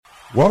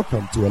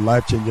Welcome to a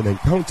life-changing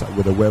encounter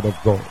with the Word of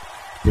God,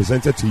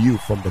 presented to you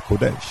from the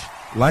Kodesh,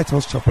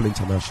 Lighthouse Chapel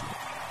International.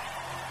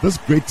 This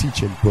great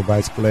teaching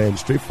provides clear and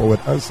straightforward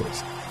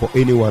answers for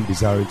anyone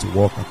desiring to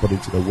walk according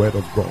to the Word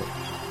of God.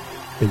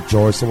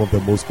 Enjoy some of the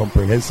most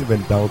comprehensive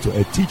and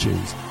down-to-earth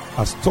teachings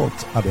as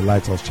taught at the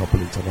Lighthouse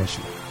Chapel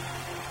International.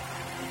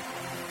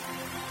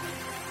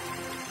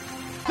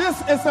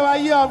 This is our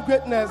year of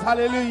greatness.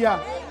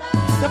 Hallelujah.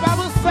 The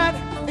Bible said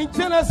in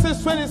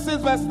Genesis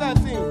 26 verse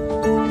 13,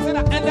 it said,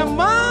 and the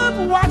man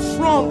who was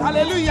strong,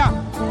 hallelujah,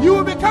 you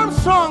will become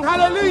strong,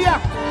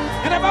 hallelujah.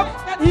 And the Bible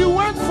said he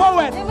went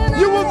forward,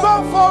 you will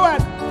go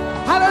forward,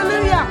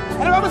 hallelujah.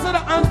 And the Bible said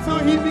that until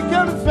he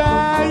became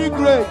very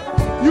great,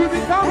 you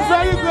become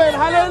very great,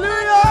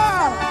 hallelujah.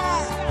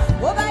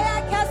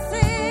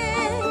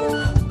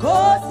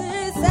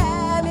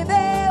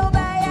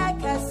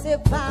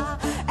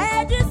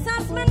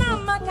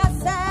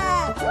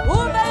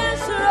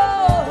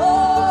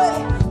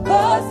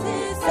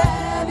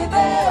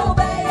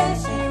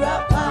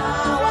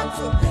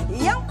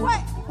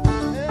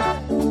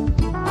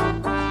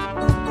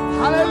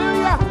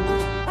 Hallelujah.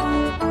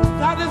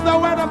 That is the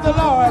word of the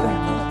Lord.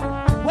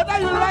 Whether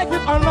you like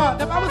it or not,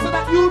 the Bible says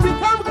that you will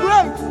become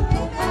great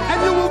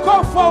and you will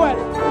go forward.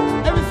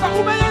 And it's a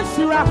Umayan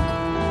Shira.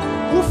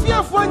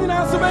 Ufia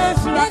Fuanina Sumayan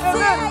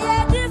Shira.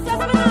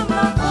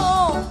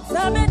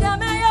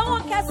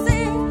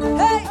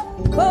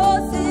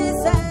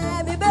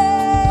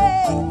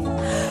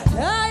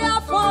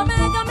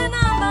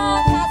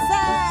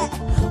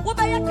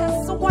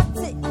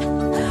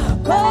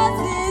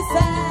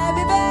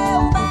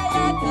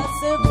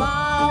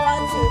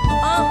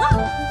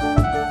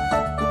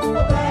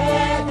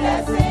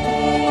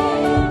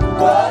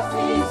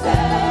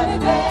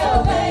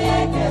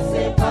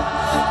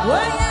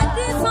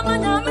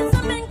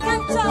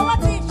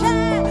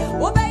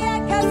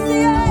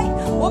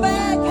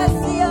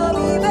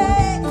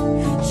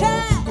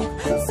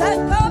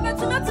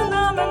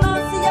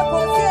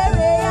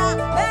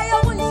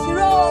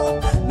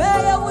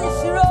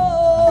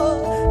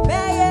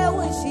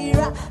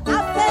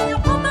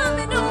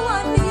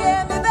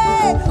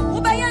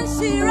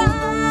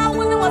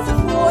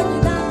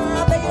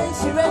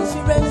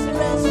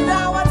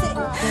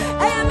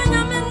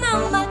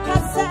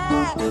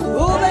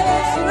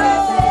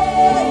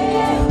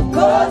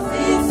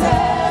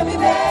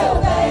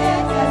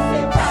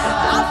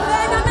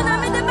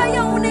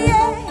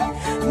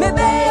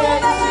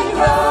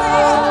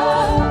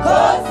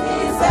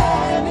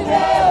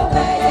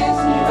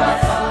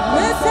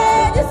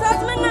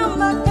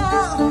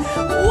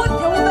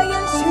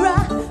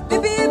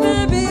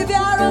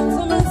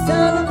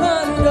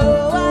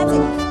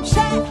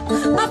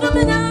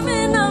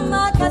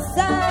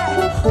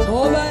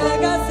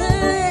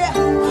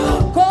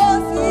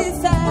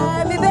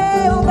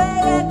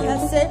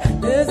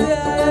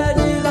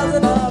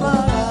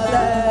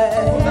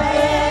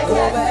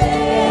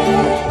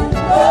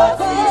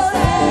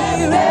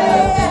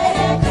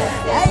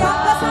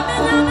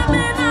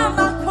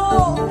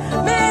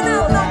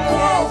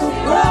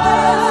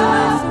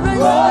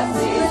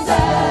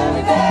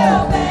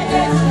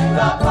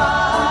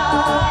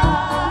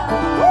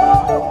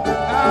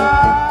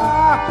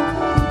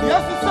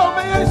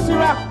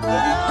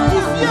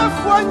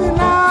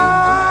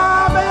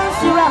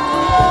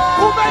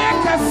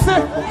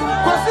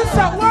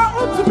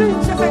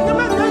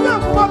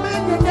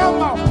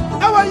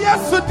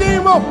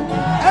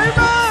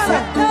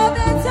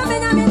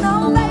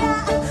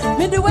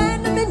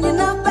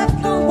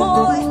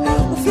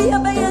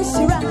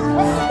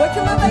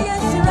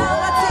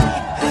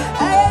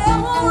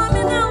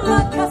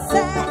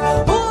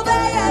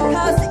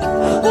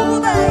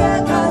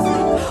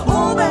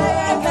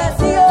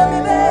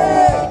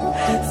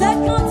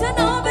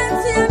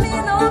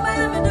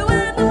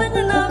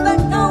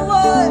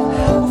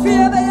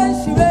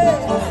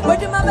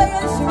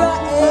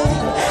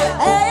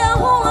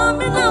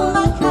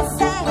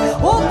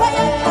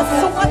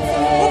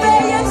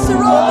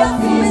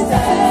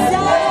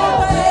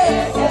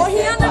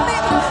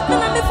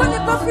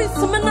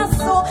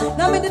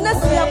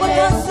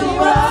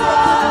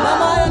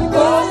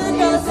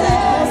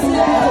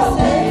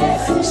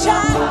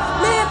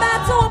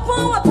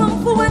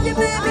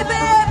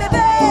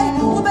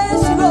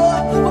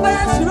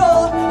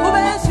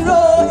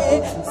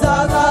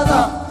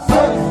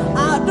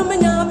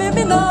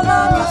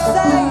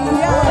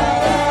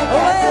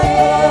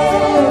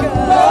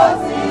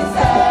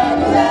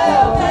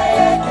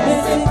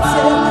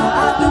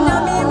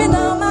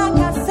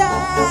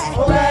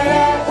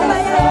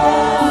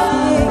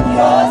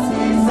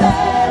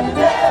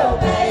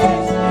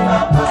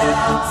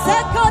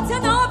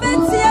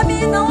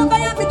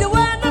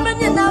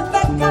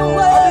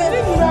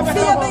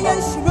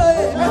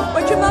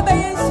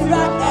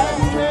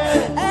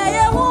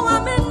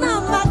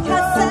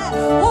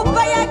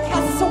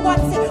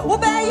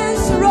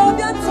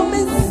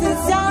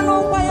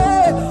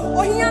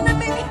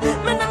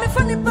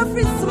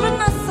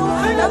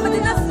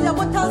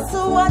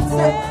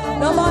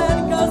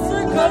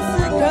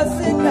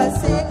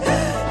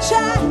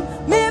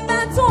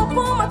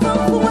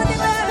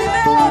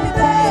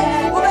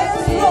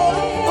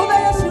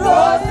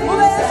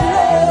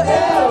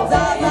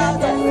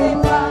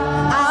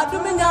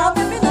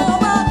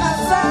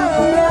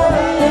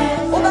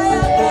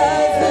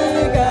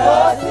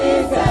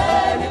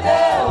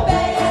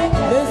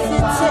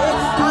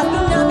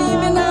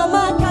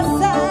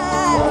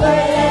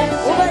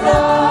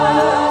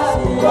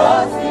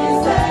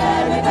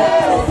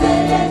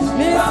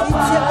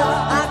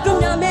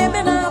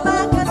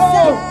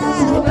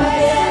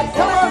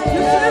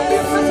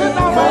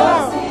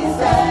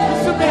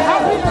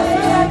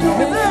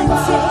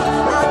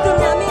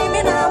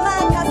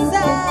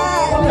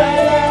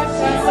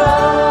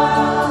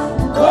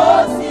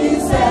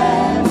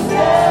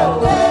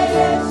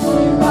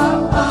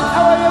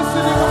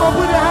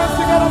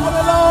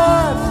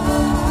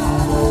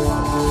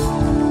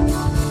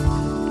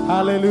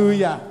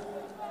 Hallelujah.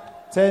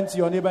 Turn to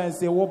your neighbor and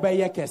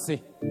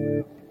say,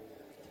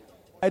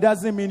 it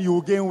doesn't mean you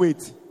will gain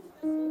weight.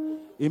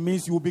 It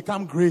means you will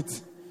become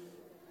great.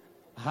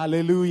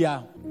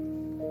 Hallelujah.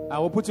 I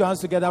will put your hands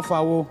together for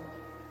Awo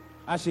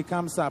as she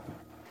comes up.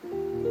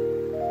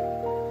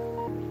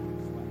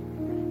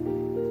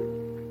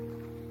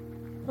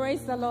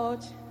 Praise the Lord.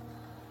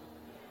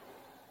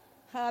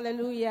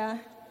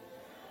 Hallelujah.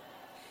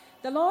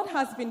 The Lord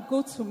has been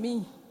good to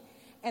me,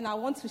 and I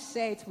want to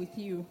share it with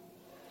you.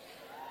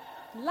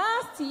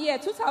 Last year,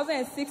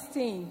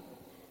 2016,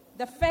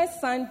 the first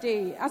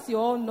Sunday, as you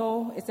all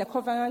know, it's a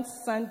covenant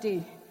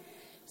Sunday.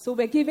 So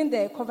we're given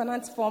the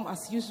covenant form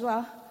as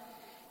usual,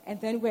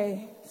 and then we're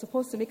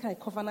supposed to make a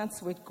covenant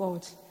with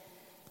God.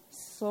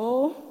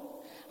 So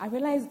I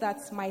realized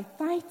that my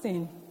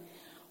tithing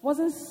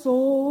wasn't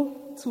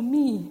so, to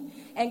me,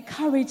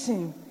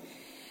 encouraging,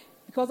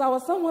 because I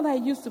was someone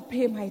that used to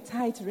pay my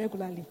tithe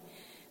regularly.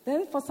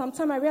 Then for some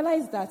time, I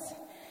realized that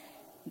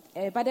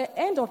by the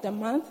end of the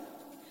month,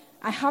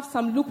 I have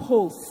some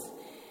loopholes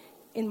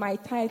in my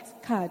tithe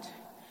card.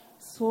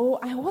 So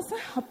I wasn't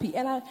happy.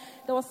 And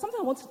there was something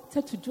I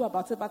wanted to do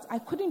about it, but I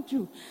couldn't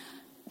do.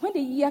 When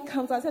the year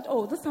comes, I said,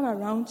 this time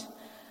around,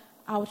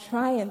 I'll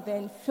try and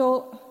then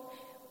fill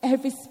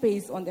every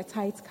space on the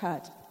tithe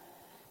card.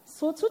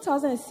 So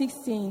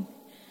 2016,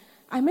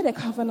 I made a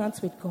covenant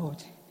with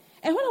God.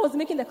 And when I was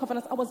making the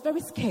covenant, I was very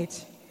scared.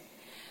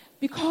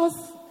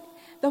 Because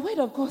the word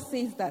of God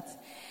says that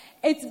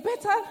it's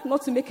better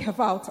not to make a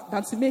vow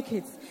than to make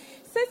it.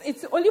 It says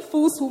it's only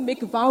fools who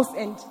make vows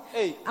and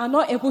are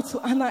not able to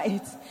honor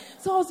it.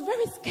 So I was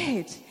very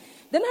scared.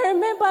 Then I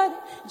remembered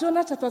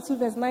Jonah chapter 2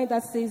 verse 9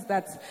 that says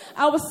that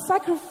I will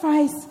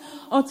sacrifice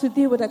unto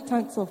thee with the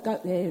thanks of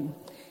God,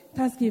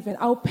 thanksgiving.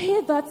 I'll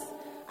pay that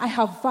I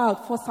have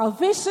vowed, for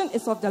salvation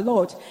is of the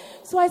Lord.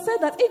 So I said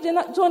that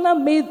if Jonah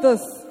made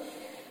this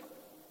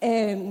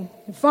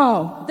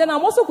vow, then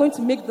I'm also going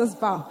to make this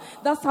vow,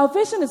 that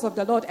salvation is of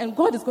the Lord and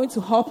God is going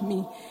to help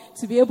me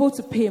to be able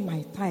to pay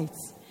my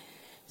tithes.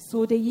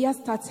 So the year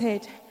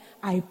started,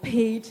 I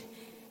paid,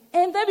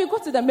 and then we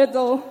got to the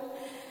middle,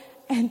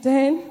 and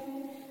then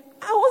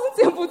I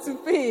wasn't able to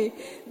pay.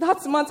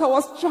 That month I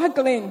was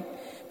struggling.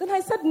 Then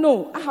I said,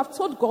 no, I have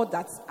told God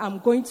that I'm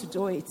going to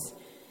do it.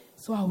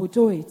 So I will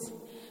do it.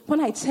 When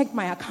I checked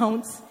my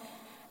account,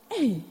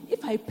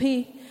 if I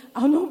pay,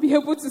 I'll not be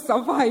able to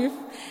survive.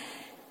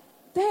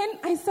 Then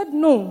I said,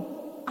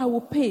 no, I will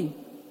pay.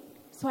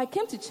 So I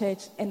came to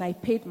church and I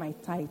paid my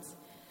tithes.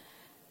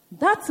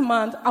 That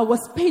month, I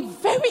was paid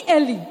very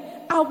early.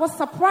 I was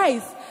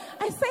surprised.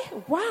 I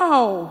said,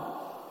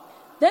 wow.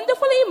 Then the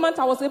following month,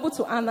 I was able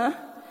to honor.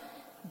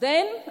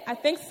 Then, I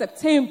think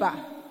September,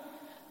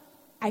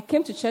 I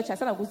came to church. I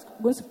said I was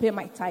going to pay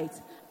my tithe.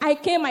 I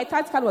came, my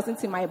tithe card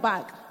wasn't in my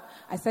bag.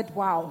 I said,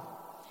 wow.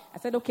 I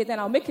said, okay, then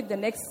I'll make it the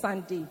next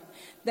Sunday.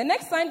 The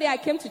next Sunday, I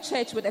came to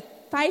church with a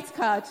tithe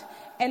card,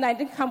 and I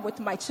didn't come with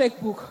my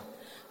checkbook.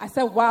 I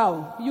said,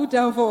 wow, you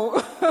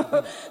devil,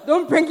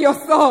 don't bring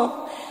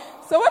yourself.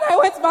 So when I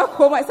went back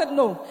home, I said,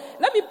 no,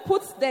 let me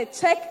put the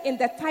check in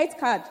the tithe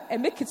card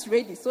and make it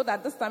ready so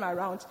that this time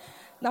around,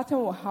 nothing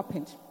will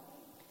happen.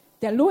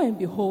 Then lo and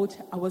behold,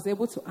 I was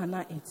able to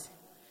honor it.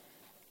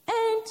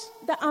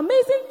 And the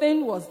amazing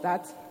thing was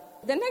that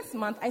the next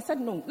month, I said,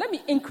 no, let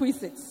me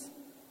increase it.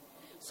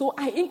 So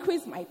I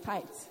increased my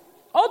tithes.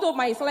 Although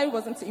my salary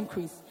wasn't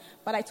increased,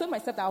 but I told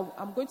myself that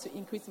I'm going to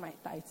increase my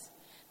tithes.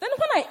 Then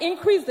when I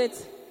increased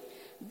it,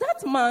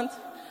 that month,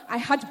 I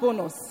had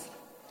bonus.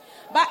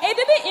 But it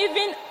didn't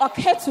even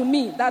occur to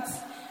me that,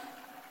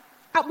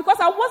 because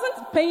I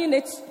wasn't paying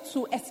it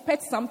to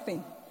expect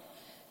something.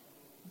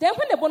 Then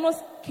when the bonus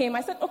came,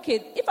 I said,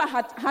 okay, if I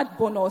had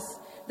bonus,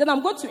 then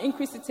I'm going to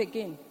increase it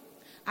again.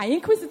 I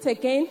increased it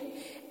again,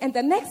 and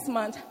the next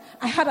month,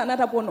 I had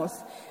another bonus.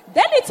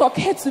 Then it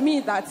occurred to me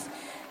that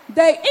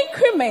the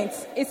increment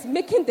is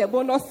making the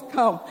bonus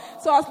come.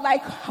 So I was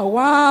like,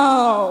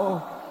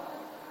 wow.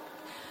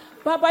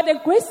 But by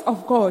the grace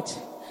of God,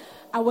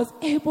 I was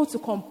able to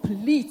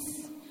complete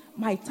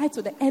my tithe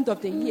to the end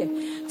of the year.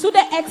 To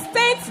the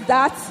extent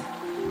that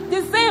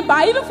December,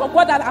 I even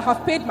forgot that I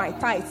have paid my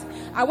tithe.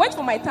 I went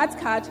for my tithe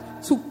card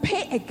to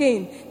pay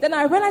again. Then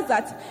I realized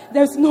that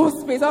there's no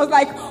space. I was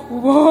like,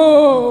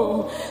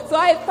 whoa. So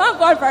I thank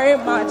God very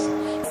much.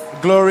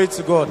 Glory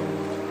to God.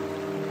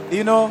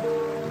 You know,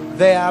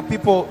 there are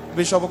people,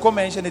 Bishop Oko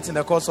mentioned it in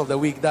the course of the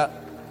week, that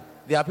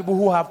there are people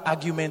who have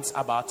arguments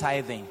about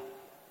tithing.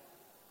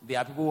 There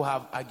are people who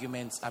have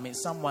arguments. I mean,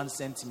 someone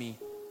sent me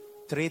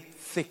 3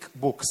 thick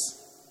books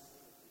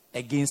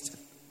against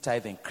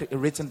tithing,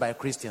 written by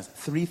Christians.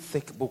 3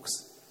 thick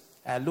books.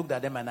 I looked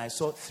at them and I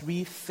saw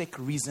 3 thick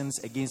reasons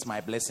against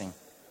my blessing.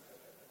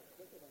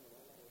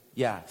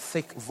 Yeah,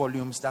 thick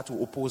volumes that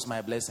will oppose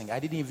my blessing. I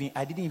didn't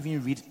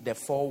even read the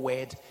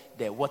foreword,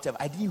 the whatever.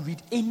 I didn't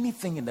read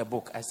anything in the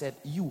book. I said,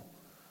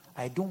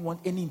 I don't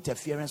want any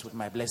interference with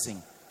my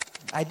blessing.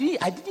 I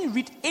didn't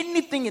read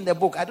anything in the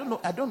book. I don't know.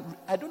 I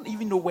don't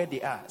even know where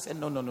they are. I said,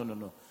 no.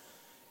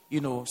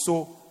 You know,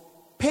 so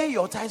pay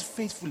your tithes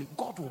faithfully.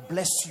 God will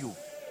bless you.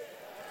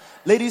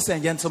 Ladies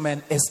and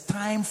gentlemen, it's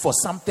time for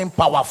something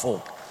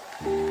powerful.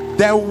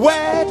 The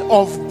word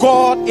of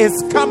God is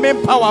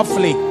coming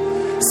powerfully.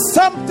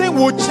 Something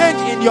will change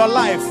in your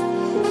life.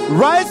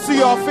 Rise to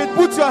your feet.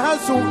 Put your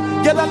hands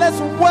together. Let's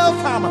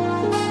welcome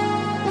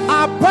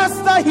our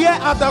pastor here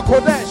at the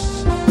Kodesh.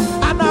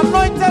 An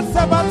anointed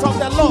servant of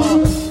the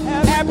Lord,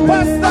 a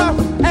pastor,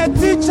 a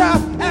teacher,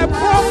 a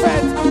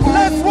prophet.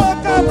 Let's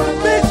welcome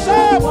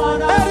Bishop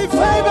Eddie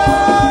Fabian.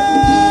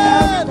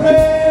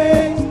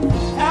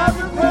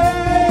 Every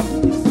praise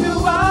is to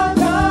our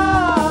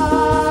God.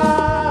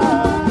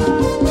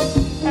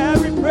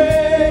 Every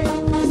praise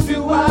is to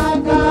our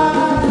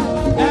God.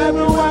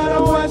 Everyone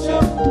to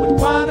worship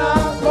with one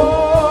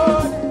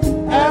accord.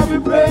 Every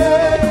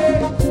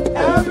praise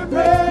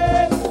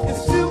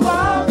is to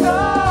our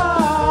God.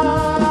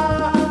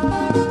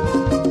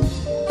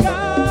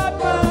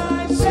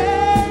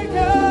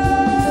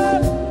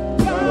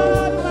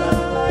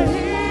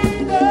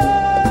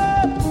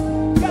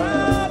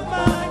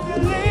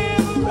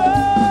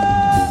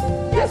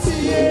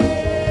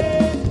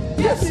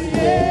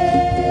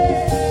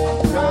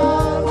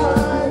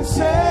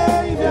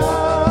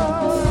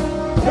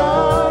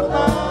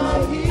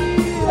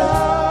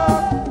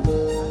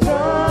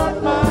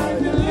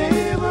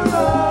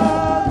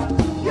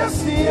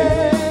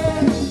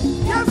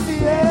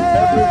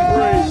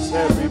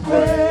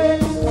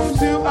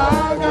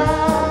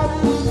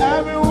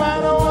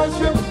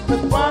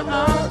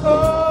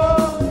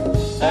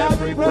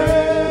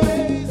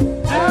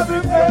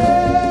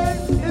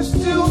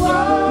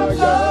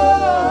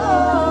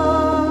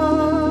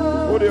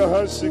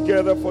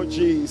 Together for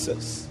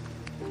Jesus.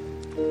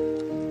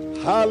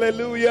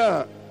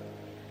 Hallelujah.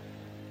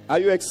 Are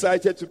you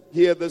excited to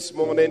hear this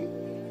morning?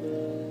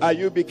 Are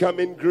you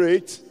becoming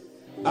great?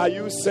 Are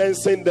you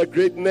sensing the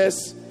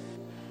greatness?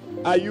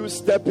 Are you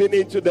stepping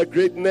into the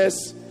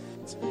greatness?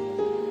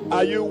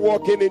 Are you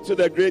walking into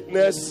the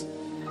greatness?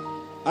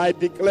 I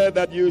declare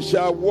that you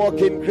shall walk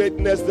in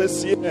greatness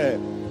this year.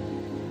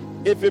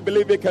 If you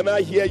believe it, can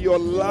I hear your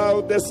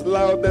loudest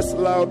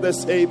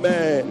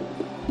amen?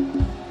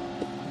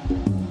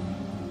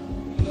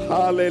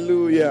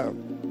 Hallelujah.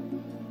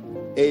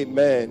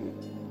 Amen.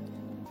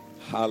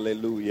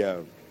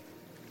 Hallelujah.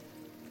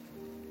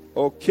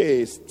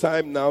 Okay, it's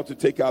time now to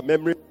take our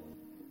memory.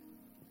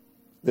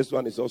 This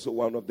one is also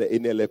one of the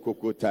Enele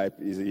Koko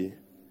type, is he?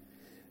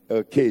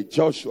 Okay,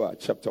 Joshua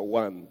chapter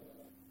 1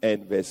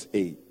 and verse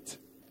 8.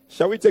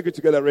 Shall we take it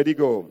together? Ready,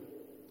 go.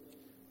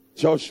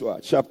 Joshua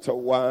chapter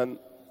 1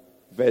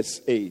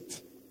 verse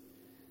 8.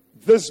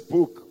 This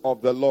book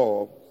of the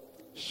law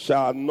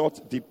shall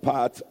not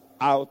depart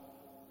out,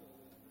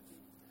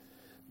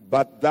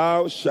 but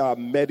thou shalt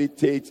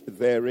meditate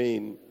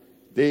therein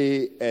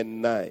day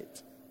and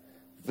night,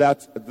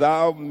 that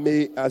thou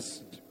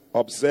mayest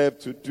observe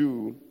to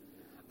do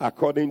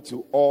according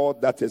to all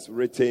that is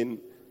written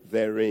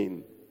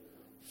therein.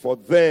 For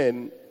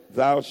then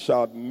thou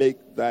shalt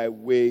make thy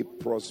way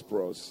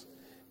prosperous,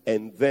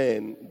 and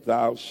then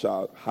thou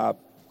shalt have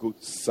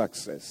good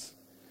success.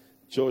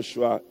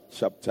 Joshua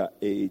chapter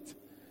 8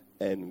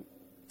 and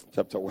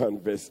chapter 1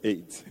 verse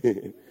 8.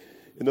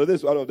 You know, this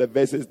is one of the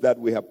verses that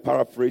we have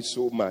paraphrased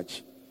so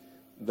much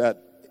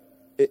that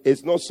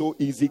it's not so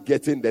easy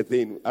getting the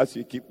thing as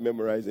you keep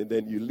memorizing.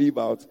 Then you leave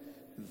out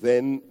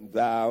then,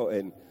 thou,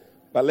 and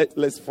but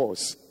let's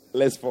force.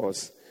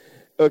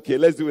 Okay,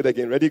 let's do it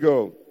again. Ready,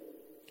 go.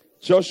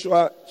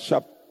 Joshua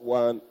chapter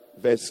 1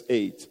 verse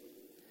 8.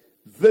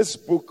 This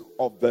book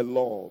of the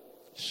law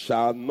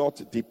shall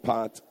not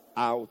depart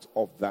out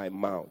of thy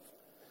mouth,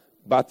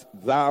 but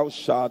thou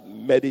shalt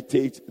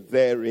meditate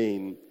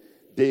therein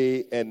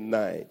day and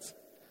night,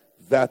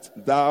 that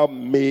thou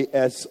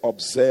mayest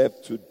observe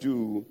to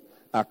do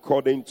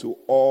according to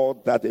all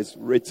that is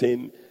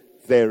written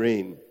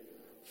therein.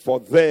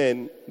 For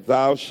then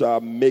thou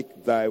shalt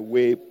make thy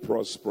way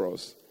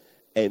prosperous,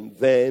 and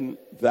then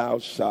thou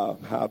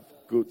shalt have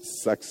good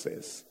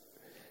success.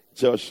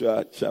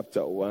 Joshua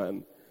chapter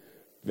 1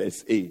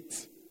 verse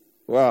 8.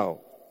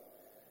 Wow.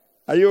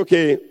 Are you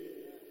okay?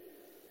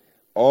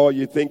 Or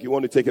you think you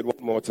want to take it one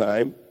more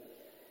time?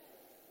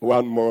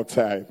 One more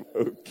time.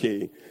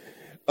 Okay.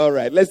 All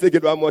right, let's take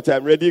it one more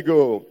time. Ready,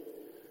 go.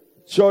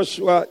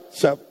 Joshua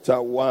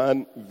chapter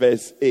 1,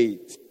 verse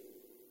 8.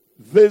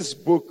 This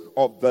book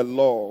of the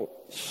law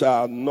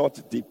shall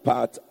not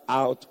depart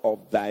out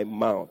of thy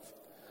mouth,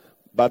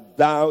 but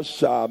thou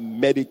shalt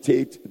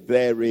meditate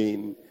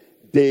therein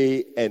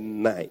day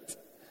and night,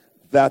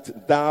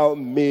 that thou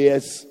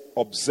mayest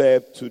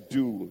observe to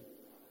do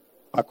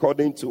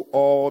according to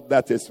all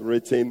that is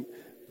written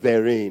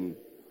therein.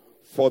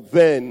 For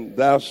then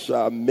thou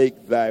shalt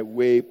make thy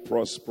way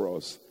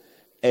prosperous,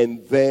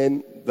 and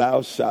then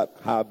thou shalt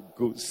have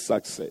good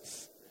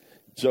success.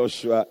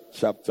 Joshua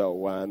chapter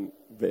 1,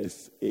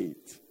 verse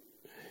 8.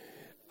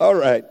 All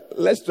right,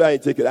 let's try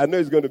and take it. I know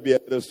it's going to be a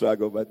little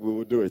struggle, but we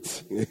will do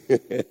it.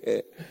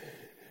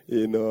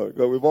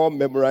 Because we've all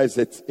memorized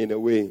it in a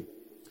way.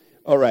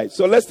 All right,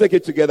 so let's take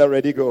it together.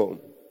 Ready, go.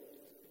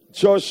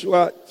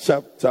 Joshua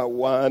chapter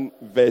 1,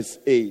 verse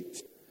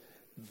 8.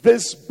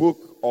 This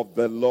book of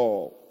the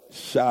law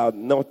shall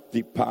not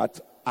depart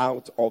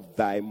out of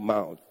thy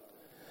mouth,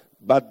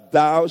 but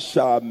thou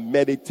shalt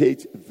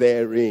meditate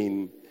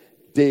therein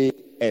day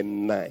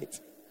and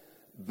night,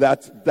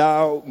 that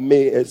thou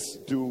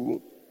mayest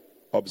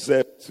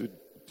observe to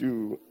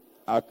do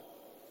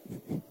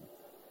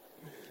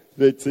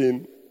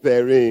written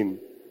therein.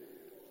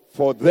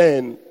 For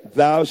then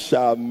thou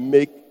shalt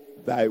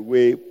make thy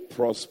way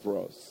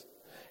prosperous,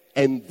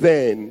 and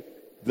then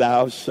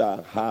thou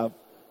shalt have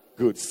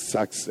good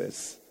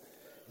success.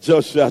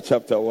 Joshua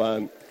chapter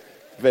 1,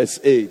 verse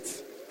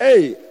 8.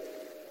 Hey,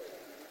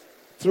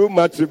 through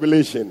much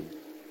tribulation.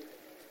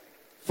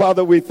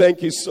 Father, we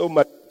thank you so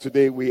much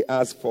today. We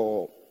ask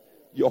for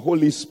your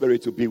Holy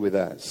Spirit to be with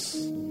us.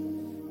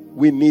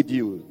 We need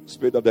you,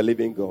 Spirit of the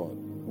living God.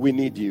 We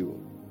need you.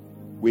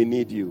 We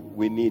need you.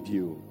 We need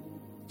you.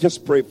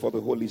 Just pray for the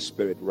Holy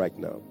Spirit right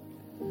now.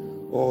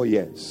 Oh,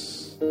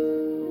 yes.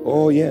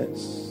 Oh,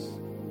 yes.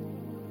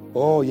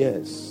 Oh,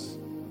 yes.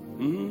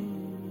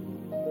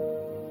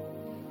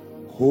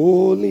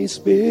 Holy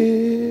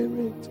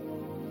Spirit,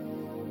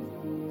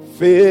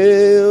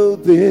 fill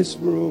this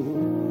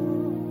room.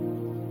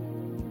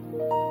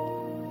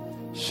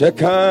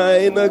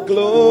 Shekinah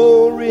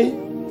glory,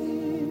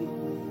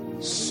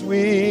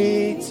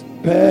 sweet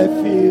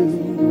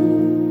perfume.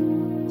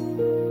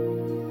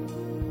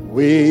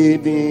 We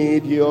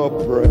need your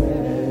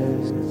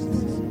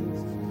presence.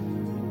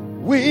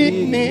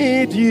 We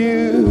need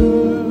you.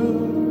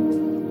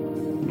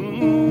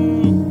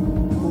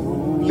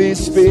 Holy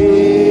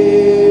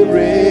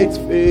Spirit,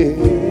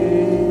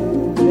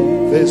 fill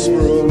this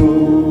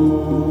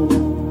room.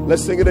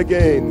 Let's sing it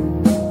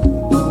again.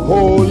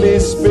 Holy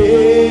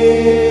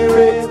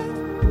Spirit,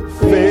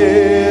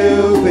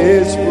 fill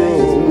this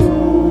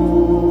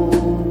room.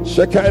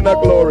 Shekinah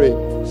glory,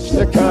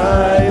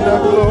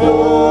 Shekinah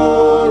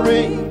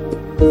glory,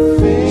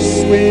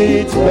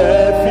 sweet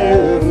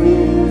perfume.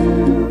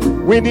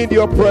 We need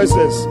your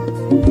presence.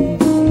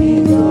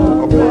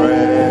 Your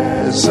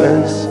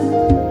presence.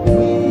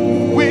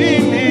 We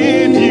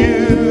need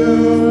you.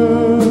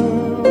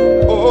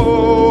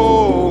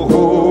 Oh,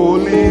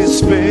 Holy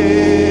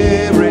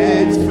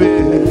Spirit,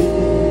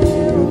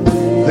 fill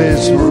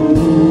this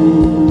room.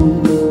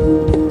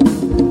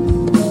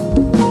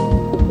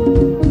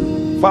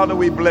 Father,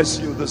 we bless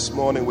you this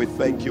morning. We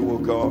thank you, oh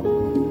God.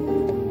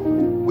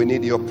 We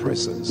need your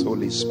presence,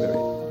 Holy Spirit.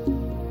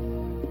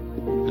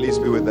 Please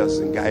be with us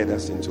and guide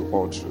us into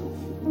all truth.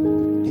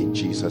 In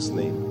Jesus'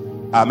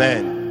 name.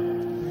 Amen.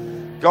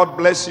 God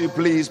bless you.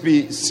 Please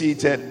be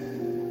seated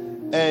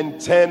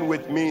and turn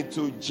with me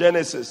to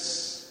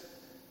Genesis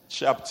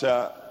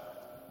chapter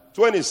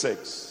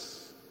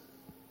 26.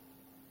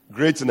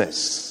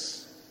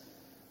 Greatness.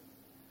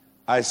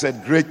 I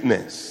said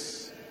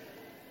greatness.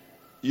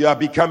 You are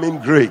becoming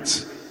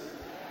great.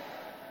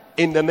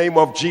 In the name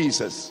of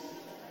Jesus.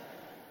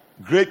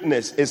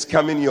 Greatness is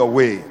coming your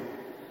way.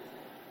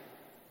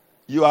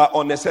 You are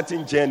on a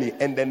certain journey,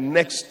 and the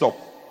next stop,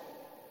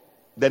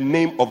 the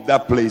name of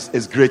that place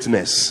is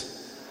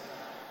greatness.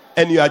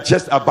 And you are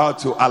just about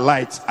to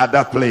alight at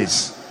that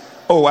place.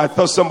 Oh, I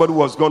thought somebody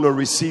was going to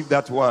receive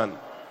that one.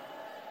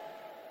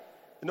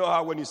 You know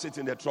how when you sit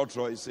in the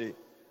trotro, you say,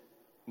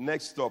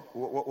 next stop,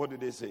 what do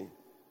they say?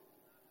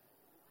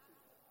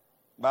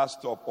 Bus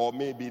stop, or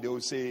maybe they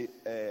will say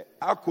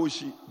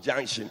Akoshi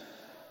Junction.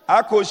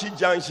 Akoshi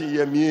Junction,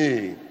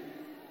 yemi.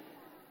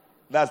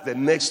 That's the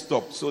next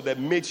stop. So the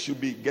mate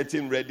should be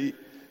getting ready.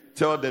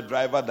 Tell the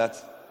driver that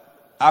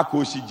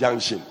Akoshi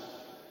Junction,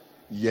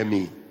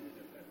 yemi.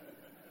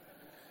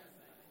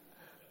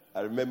 I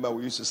remember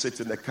we used to sit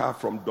in the car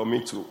from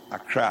Domi to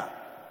Accra,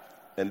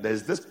 and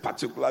there's this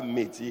particular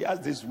mate. He has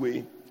this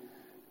way.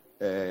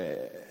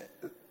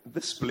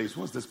 This place,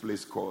 what's this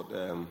place called?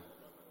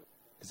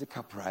 Is it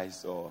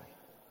Caprice or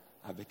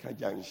Abeka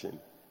Junction?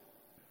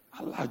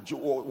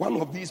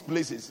 One of these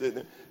places.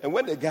 And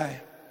when the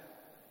guy,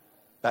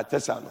 that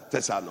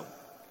Tessano.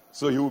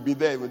 So he will be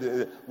there.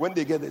 When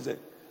they get there, they say,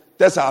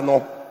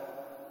 Tessano.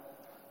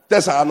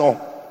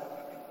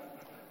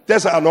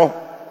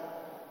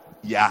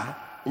 Yeah.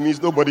 It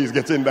means nobody is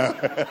getting down.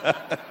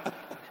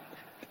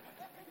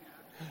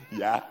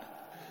 Yeah.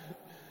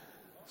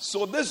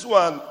 So this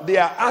one, they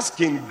are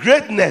asking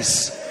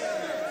greatness.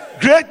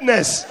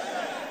 Greatness.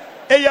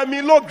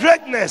 Eyami, Lord,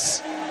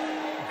 greatness.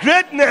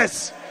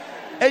 Greatness.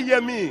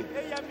 Eyami.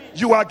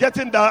 You are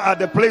getting down at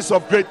the place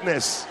of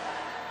greatness.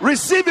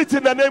 Receive it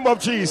in the name of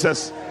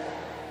Jesus.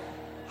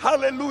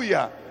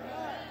 Hallelujah.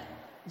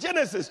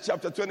 Genesis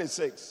chapter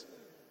 26.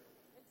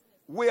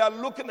 We are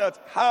looking at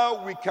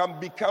how we can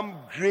become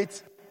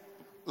great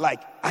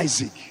like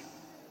Isaac.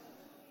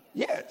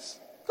 Yes,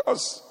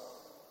 because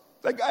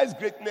the guy's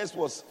greatness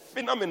was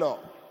phenomenal.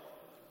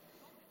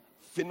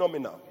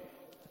 Phenomenal.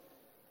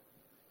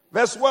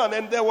 Verse 1,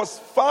 and there was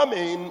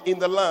famine in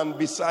the land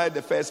beside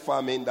the first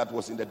famine that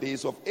was in the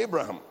days of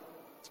Abraham.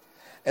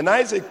 And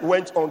Isaac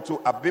went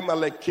unto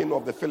Abimelech, king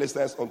of the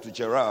Philistines, unto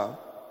Gerar.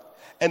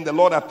 And the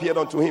Lord appeared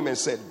unto him and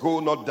said, go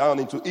not down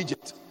into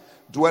Egypt.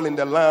 Dwell in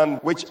the land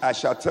which I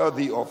shall tell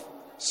thee of.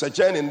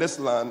 Sojourn in this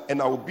land,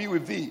 and I will be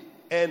with thee,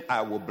 and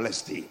I will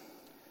bless thee.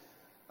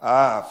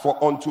 For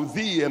unto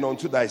thee and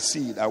unto thy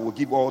seed I will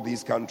give all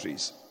these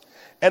countries.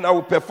 And I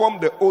will perform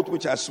the oath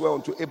which I swore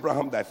unto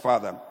Abraham thy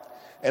father.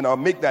 And I'll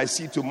make thy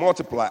seed to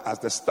multiply as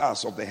the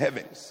stars of the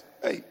heavens.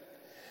 Hey.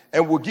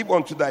 And will give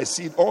unto thy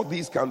seed all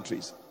these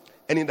countries.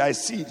 And in thy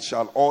seed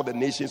shall all the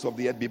nations of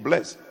the earth be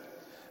blessed.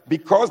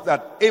 Because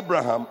that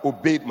Abraham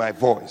obeyed my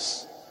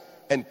voice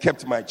and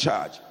kept my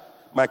charge,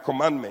 my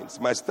commandments,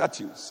 my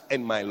statutes,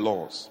 and my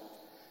laws.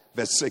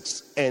 Verse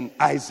 6, and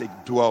Isaac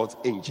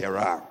dwelt in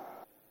Gerar.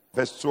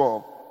 Verse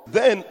 12,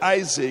 then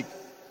Isaac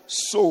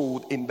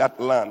sowed in that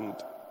land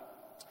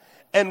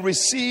and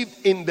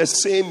received in the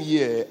same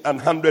year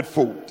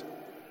 100-fold.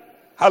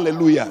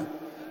 Hallelujah.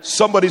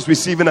 Somebody's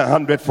receiving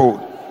 100-fold.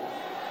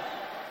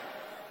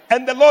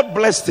 And the Lord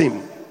blessed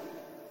him.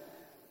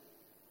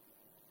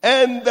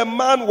 And the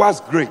man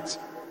was great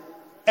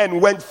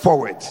and went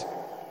forward.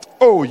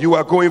 Oh, you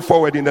are going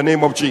forward in the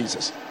name of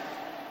Jesus.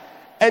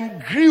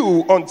 And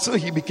grew until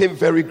he became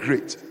very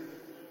great.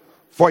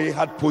 For he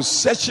had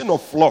possession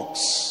of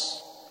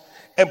flocks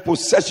and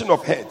possession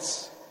of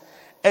herds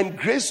and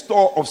great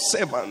store of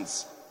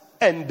servants,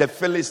 and the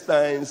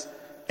Philistines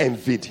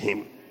envied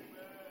him.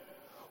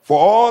 For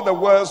all the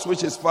wells which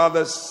his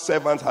father's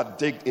servants had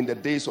digged in the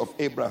days of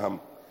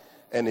Abraham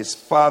and his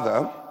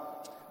father,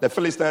 the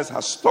Philistines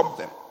had stopped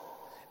them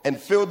and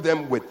filled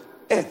them with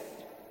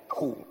earth.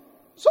 Oh,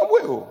 some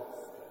will.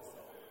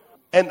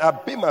 And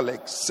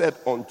Abimelech said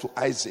unto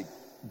Isaac,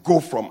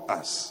 go from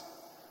us,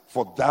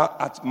 for thou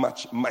art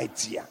much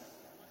mightier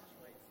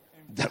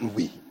than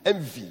we.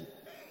 Envy.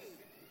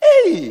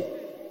 Hey!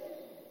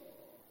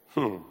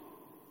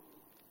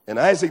 And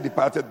Isaac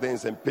departed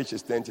thence and pitched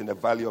his tent in the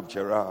valley of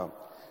Gerar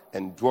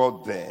and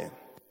dwelt there.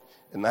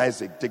 And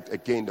Isaac digged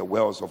again the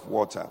wells of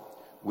water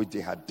which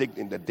they had digged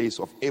in the days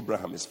of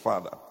Abraham his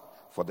father,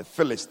 for the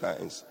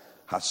Philistines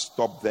had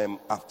stopped them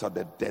after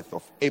the death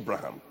of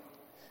Abraham.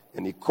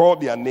 And he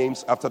called their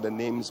names after the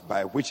names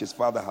by which his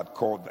father had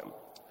called them.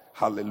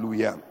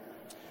 Hallelujah.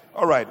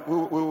 All right, we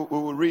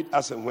will read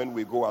as and when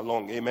we go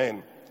along.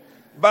 Amen.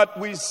 But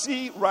we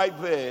see right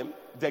there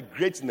the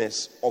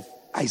greatness of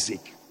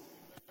Isaac.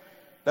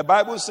 The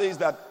Bible says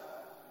that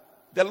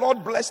the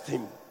Lord blessed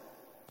him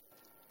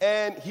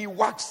and he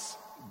waxed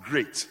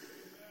great.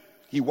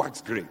 He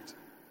waxed great.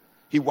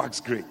 He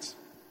waxed great.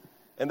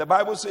 And the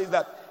Bible says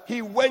that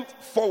he went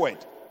forward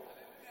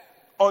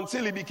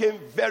until he became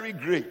very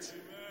great.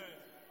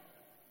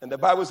 And the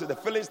Bible says the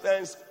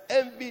Philistines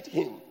envied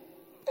him.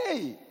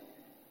 Hey.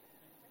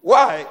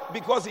 Why?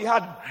 Because he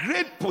had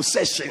great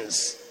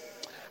possessions.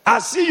 I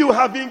see you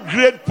having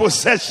great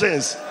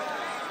possessions.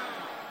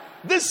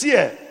 This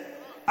year,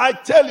 I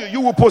tell you,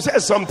 you will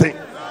possess something.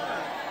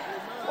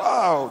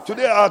 Wow.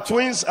 Today our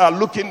twins are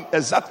looking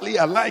exactly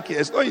alike.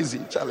 It's not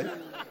easy, Charlie.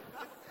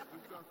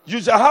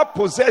 You shall have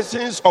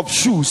possessions of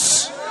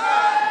shoes.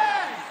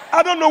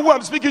 I don't know who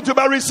I'm speaking to,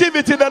 but receive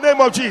it in the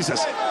name of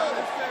Jesus.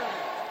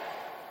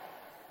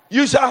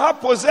 You shall have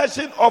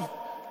possession of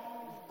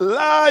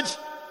large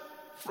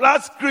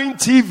flat screen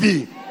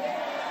TV,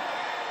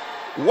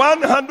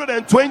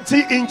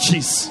 120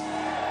 inches.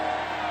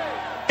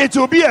 It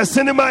will be a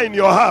cinema in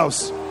your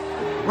house.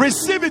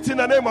 Receive it in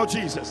the name of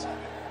Jesus.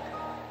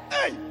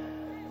 Hey,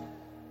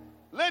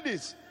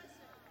 ladies,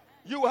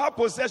 you have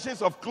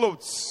possessions of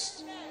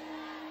clothes.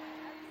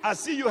 I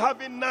see you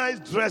having nice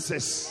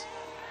dresses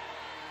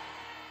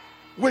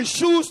with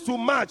shoes to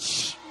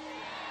match.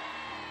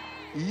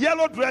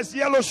 Yellow dress,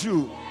 yellow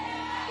shoe.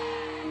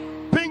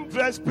 Pink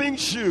dress, pink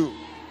shoe.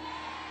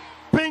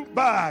 Pink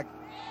bag.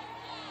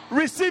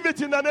 Receive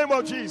it in the name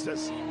of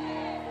Jesus.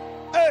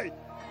 Hey,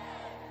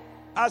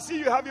 I see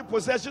you having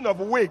possession of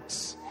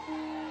wigs.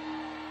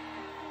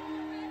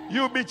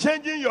 You'll be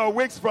changing your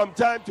wigs from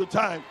time to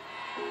time.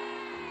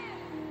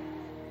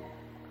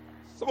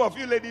 Some of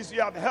you ladies,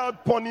 you have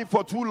held pony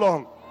for too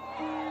long.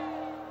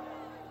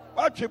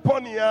 But your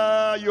pony,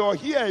 your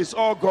hair is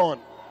all gone.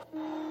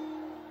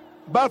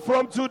 But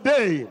from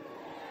today,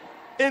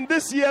 in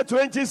this year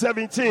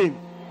 2017,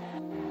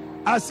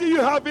 I see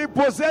you having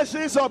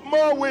possessions of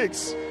more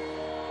wigs.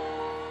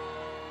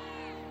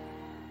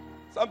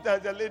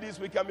 Sometimes the ladies,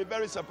 we can be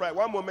very surprised.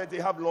 One moment they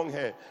have long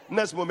hair,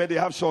 next moment they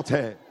have short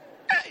hair.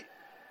 Hey,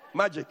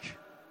 magic.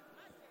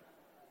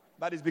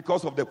 But it's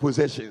because of the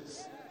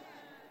possessions.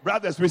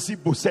 Brothers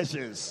receive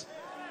possessions.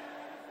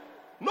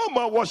 No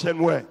more wash and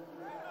wear.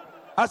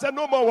 I said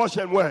no more wash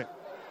and wear.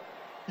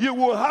 You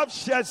will have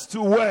shirts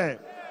to wear.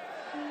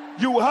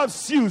 You will have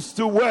shoes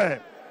to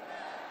wear.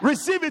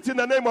 Receive it in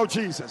the name of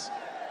Jesus.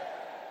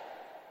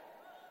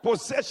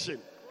 Possession.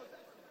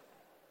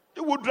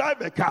 You will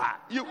drive a car.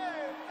 You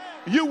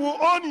will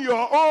own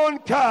your own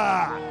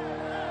car.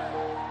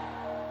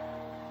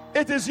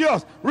 It is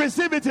yours.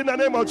 Receive it in the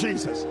name of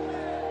Jesus.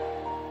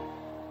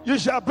 You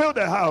shall build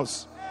a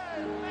house.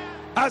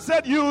 I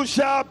said you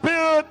shall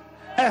build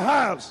a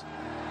house.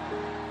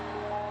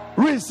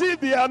 Receive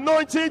the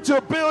anointing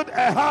to build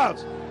a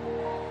house.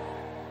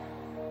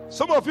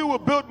 Some of you will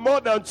build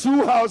more than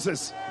 2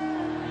 houses.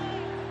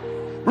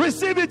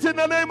 Receive it in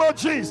the name of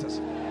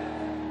Jesus.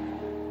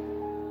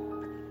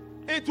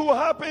 It will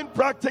happen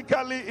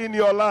practically in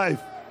your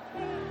life.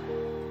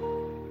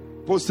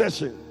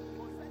 Possession.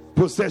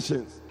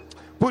 Possessions.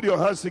 Put your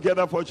hands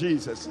together for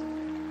Jesus.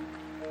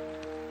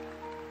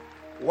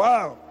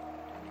 Wow.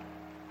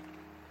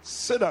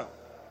 Sit down.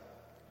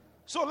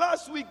 So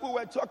last week we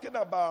were talking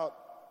about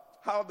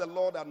how the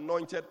Lord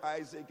anointed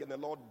Isaac and the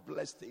Lord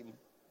blessed him.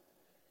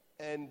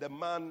 And the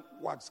man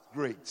waxed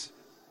great.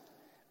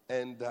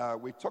 And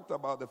we talked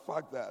about the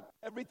fact that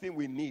everything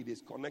we need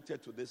is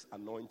connected to this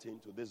anointing,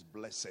 to this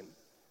blessing.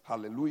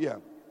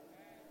 Hallelujah.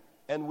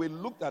 And we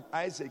looked at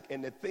Isaac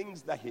and the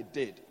things that he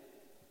did.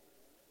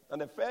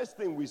 And the first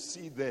thing we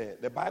see there,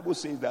 the Bible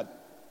says that,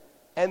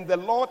 and the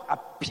Lord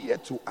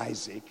appeared to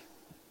Isaac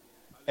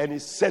and he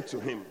said to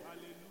him,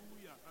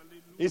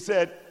 he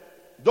said,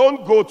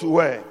 don't go to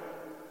where?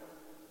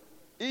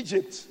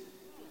 Egypt.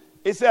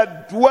 He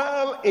said,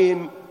 dwell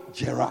in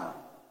Gerar.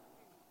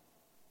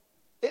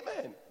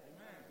 Amen.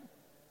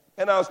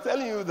 And I was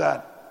telling you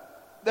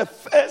that the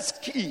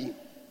first key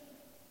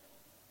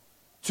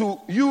to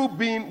you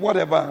being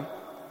whatever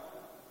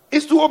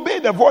is to obey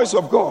the voice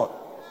of God.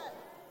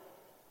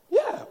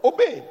 Yeah,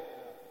 obey.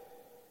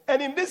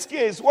 And in this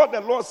case, what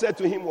the Lord said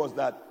to him was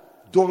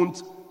that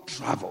don't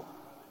travel.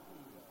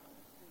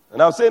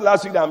 And I was saying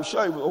last week that I'm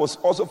sure it was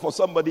also for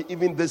somebody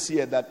even this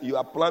year that you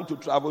are planning to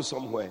travel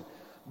somewhere.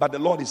 But the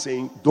Lord is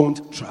saying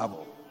don't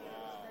travel.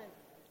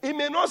 It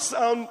may not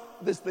sound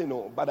this thing,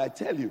 no, but I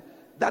tell you,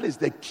 that is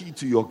the key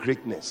to your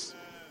greatness.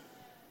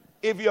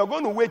 If you're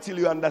going to wait till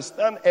you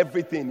understand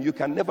everything, you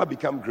can never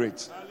become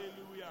great.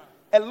 Hallelujah.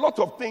 A lot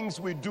of things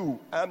we do,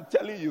 I'm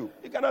telling you,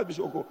 you cannot be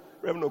Shoko,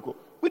 Reverend Oko.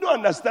 We don't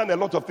understand a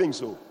lot of things,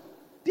 so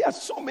there are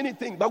so many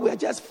things, but we are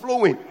just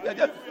flowing.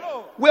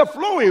 We are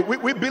flowing.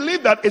 We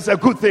believe that it's a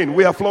good thing.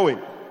 We are flowing.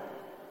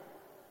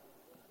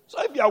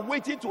 So if you are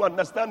waiting to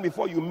understand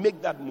before you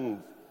make that move,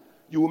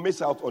 you will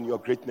miss out on your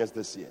greatness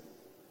this year.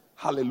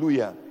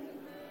 Hallelujah.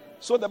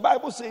 So the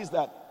Bible says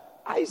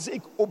that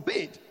Isaac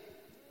obeyed.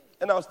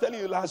 And I was telling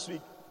you last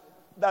week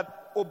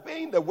that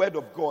obeying the word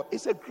of God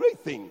is a great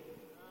thing.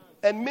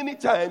 And many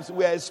times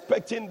we are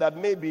expecting that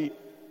maybe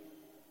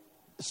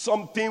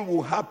something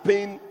will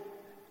happen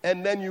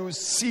and then you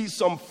see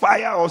some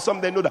fire or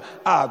something. Know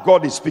that,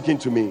 God is speaking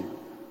to me.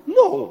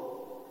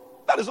 No,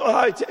 that is not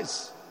how it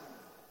is.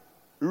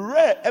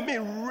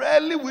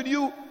 Rarely will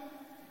you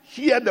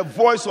hear the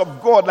voice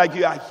of God like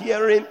you are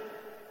hearing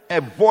a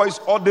voice,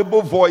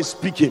 audible voice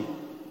speaking.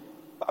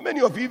 How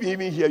many of you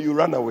even hear you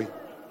run away?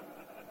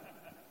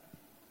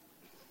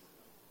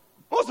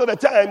 Most of the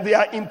time, they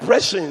are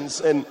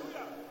impressions and,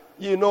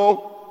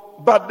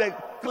 but the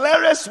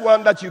clearest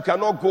one that you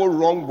cannot go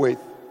wrong with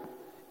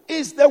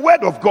is the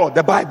word of God,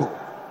 the Bible.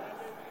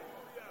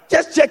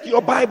 Just check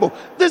your Bible.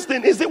 This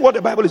thing, is it what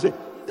the Bible is saying?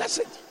 That's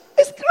it.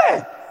 It's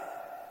clear.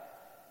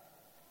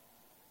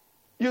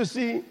 You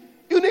see,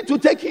 you need to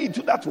take heed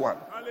to that one.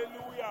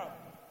 Hallelujah.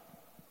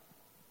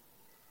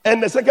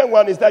 And the second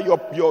one is that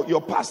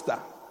your pastor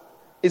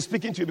is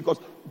speaking to you, because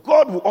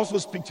God will also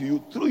speak to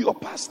you through your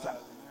pastor.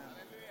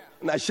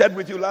 And I shared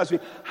with you last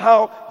week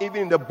how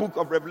even in the book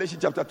of Revelation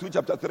chapter 2,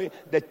 chapter 3,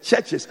 the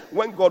churches,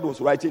 when God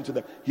was writing to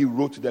them, he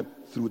wrote to them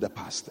through the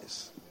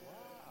pastors.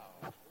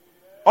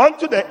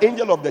 Unto the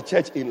angel of the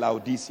church in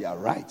Laodicea,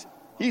 right?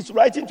 He's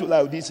writing to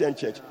Laodicean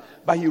church,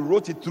 but he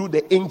wrote it through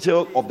the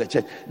angel of the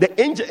church. The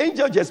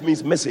angel just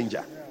means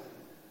messenger.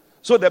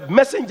 So the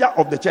messenger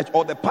of the church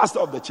or the pastor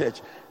of the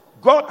church,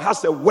 God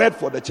has a word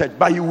for the church,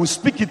 but he will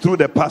speak it through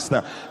the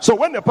pastor. So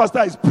when the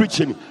pastor is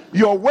preaching,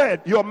 your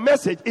word, your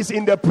message is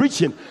in the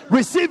preaching.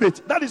 Receive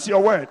it. That is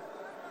your word.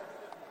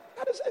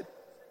 That is it.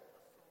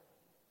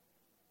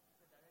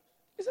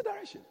 It's a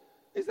direction.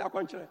 It's a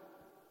contrary.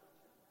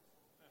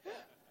 Yeah.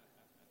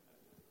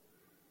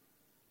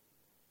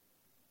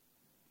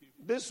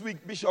 This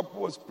week, Bishop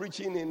was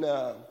preaching in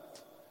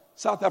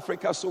South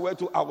Africa,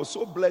 Soweto. I was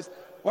so blessed.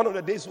 One of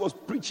the days he was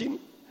preaching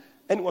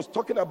and he was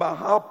talking about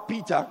how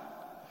Peter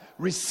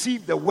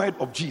received the word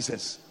of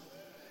Jesus.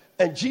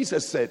 And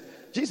Jesus said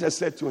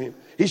to him,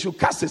 he should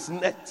cast his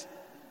net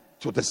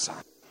to the sea.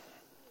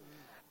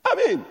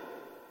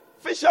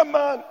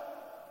 Fisherman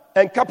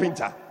and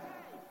carpenter.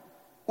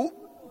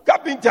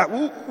 Carpenter,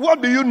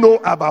 what do you know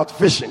about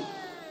fishing?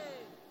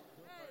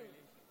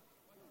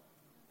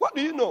 What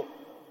do you know?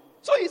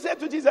 So he said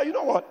to Jesus, you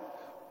know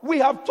what? We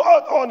have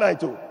toiled all night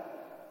too.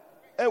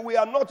 And we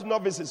are not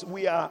novices.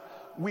 We are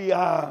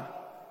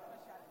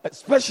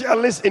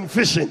specialists in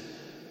fishing.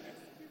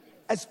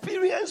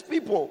 Experienced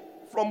people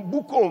from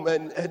Bukom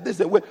and this.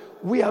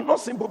 We are not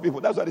simple people.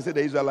 That's why they say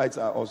the Israelites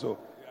are also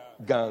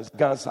Gans.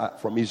 Gans are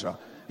from Israel.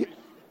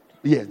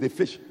 Yes, they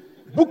fish.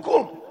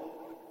 Bukom.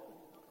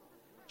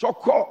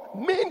 Choko.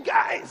 Main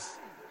guys.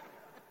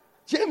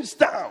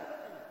 Jamestown.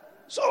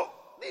 So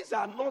these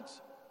are not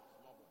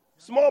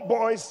small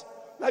boys.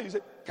 Like you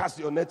say, cast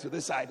your net to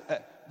this side.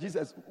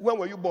 Jesus, when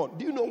were you born?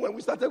 Do you know when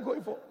we started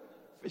going for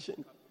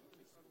fishing?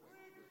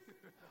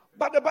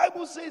 But the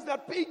Bible says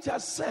that Peter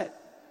said,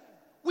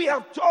 we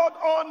have toiled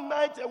all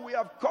night and we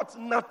have caught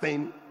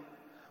nothing.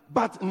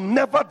 But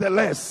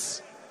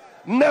nevertheless.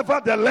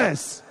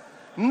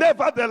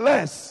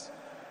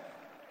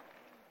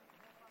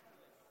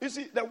 You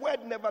see, the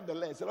word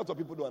nevertheless, a lot of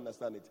people don't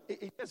understand it.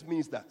 It just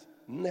means that.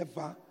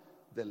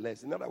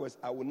 Nevertheless. In other words,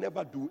 I will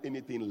never do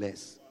anything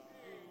less.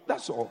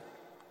 That's all.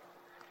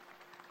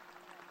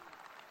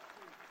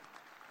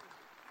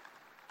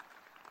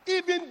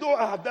 Even though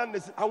I have done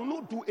this, I will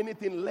not do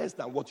anything less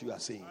than what you are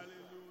saying.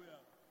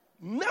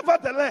 Hallelujah.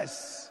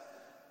 Nevertheless,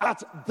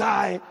 at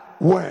thy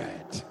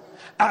word,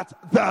 at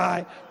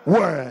thy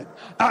word,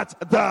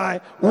 at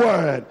thy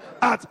word,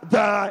 at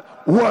thy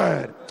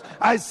word.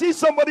 I see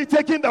somebody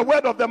taking the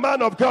word of the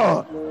man of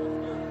God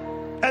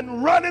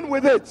and running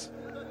with it.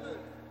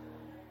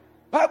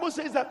 Bible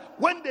says that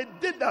when they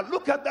did that,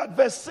 look at that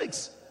verse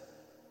 6.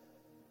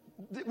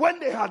 When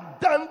they had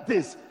done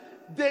this,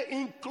 they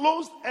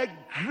enclosed a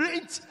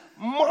great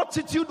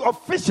multitude of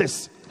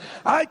fishes.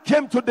 I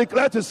came to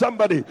declare to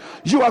somebody,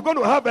 you are going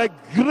to have a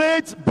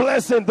great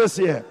blessing this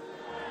year.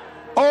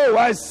 Oh,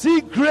 I see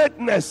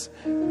greatness,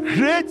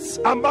 great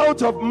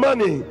amount of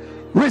money.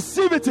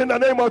 Receive it in the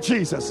name of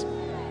Jesus.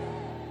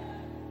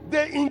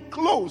 They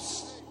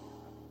enclosed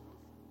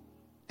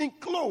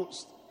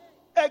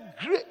a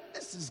great,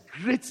 this is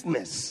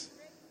greatness.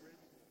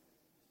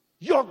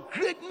 Your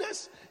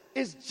greatness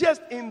is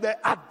just in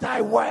the at thy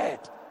word.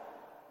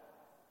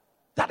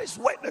 That is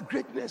where the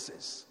greatness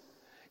is.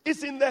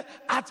 It's in the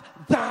at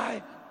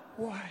thy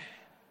word.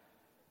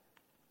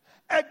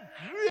 A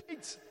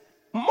great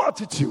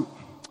multitude.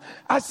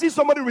 I see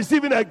somebody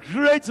receiving a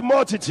great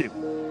multitude,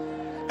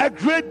 a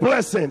great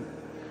blessing,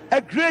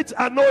 a great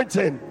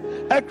anointing,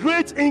 a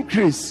great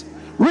increase.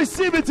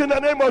 Receive it in the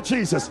name of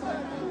Jesus.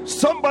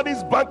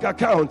 Somebody's bank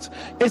account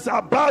is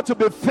about to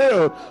be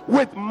filled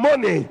with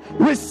money.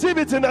 Receive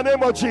it in the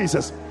name of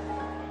Jesus.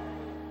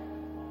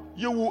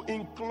 You will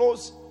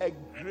enclose a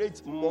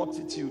great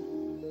multitude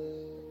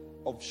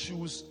of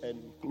shoes and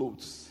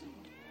clothes.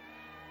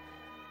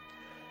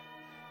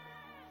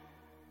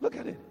 Look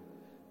at it.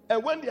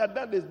 And when they are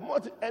done this,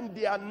 and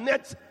their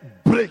net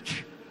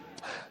break.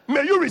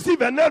 May you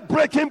receive a net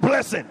breaking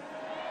blessing.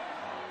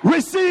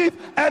 Receive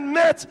a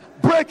net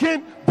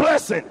breaking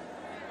blessing.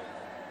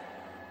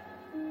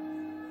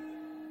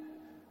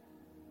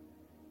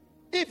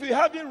 If you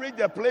haven't reached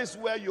the place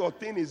where your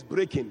thing is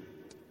breaking,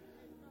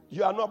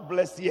 you are not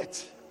blessed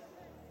yet.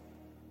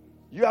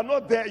 You are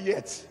not there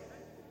yet.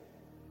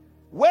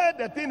 Where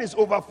the thing is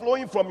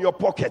overflowing from your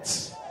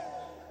pockets.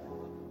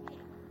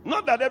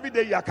 Not that every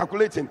day you are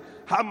calculating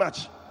how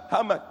much.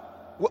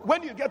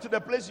 When you get to the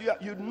place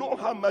you know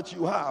how much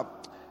you have,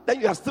 then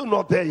you are still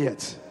not there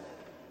yet.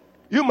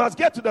 You must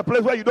get to the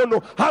place where you don't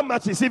know how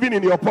much is even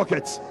in your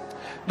pockets.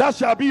 That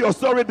shall be your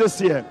story this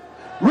year.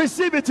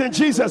 Receive it in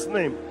Jesus'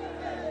 name.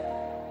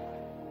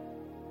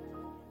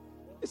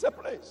 It's a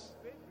place.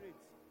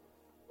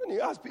 When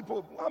you ask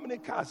people, how many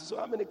cars? So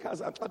how many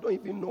cars? I don't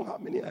even know how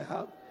many I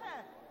have.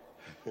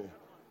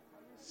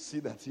 See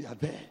that you are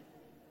there.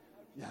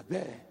 You are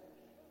there.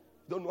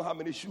 Don't know how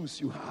many shoes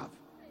you have.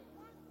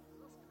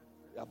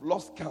 You have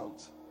lost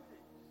count.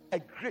 A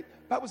great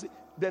Bible says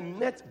the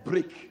net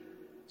break.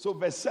 So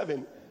verse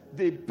 7,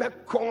 they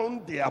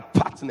beckon their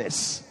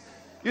partners.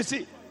 You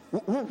see,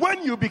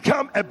 when you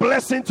become a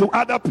blessing to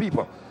other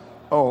people.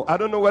 Oh, I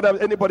don't know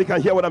whether anybody can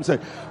hear what I'm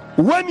saying.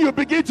 When you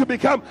begin to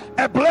become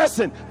a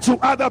blessing to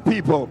other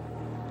people,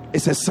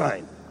 it's a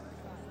sign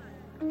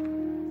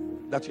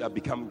that you have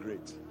become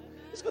great.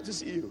 It's good to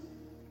see you.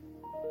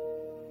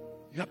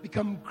 You have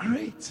become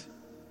great.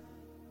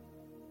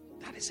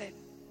 That is it.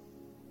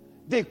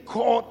 They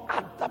called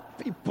other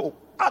people,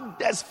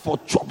 others for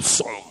chop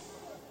song.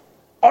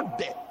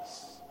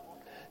 Others.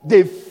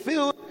 They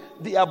filled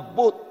their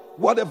boat,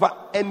 whatever,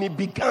 and it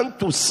began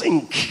to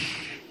sink.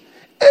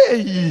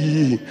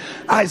 Hey,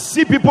 I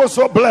see people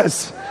so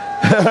blessed.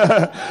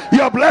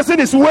 Your blessing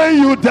is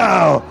weighing you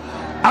down.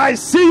 I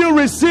see you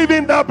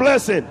receiving that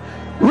blessing.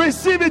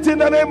 Receive it in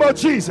the name of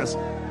Jesus.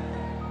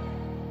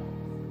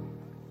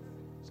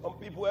 Some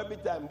people, every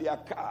time their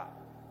car,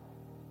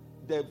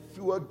 the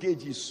fuel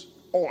gauge is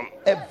on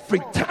every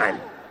time,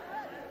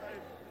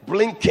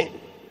 blinking.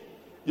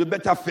 You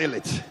better feel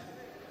it.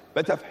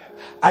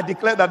 I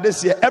declare that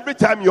this year, every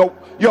time your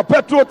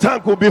petrol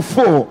tank will be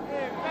full.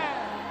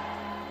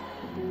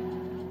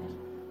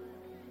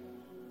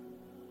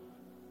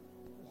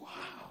 Wow.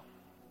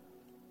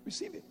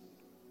 Receive it.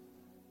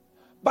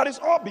 But it's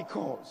all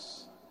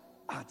because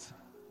at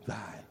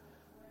thy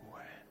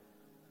word.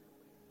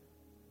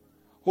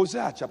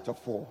 Hosea chapter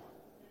 4.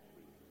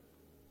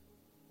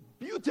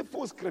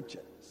 Beautiful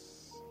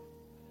scriptures.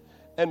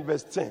 And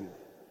verse 10.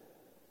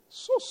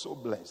 So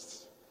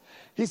blessed.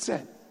 He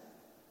said,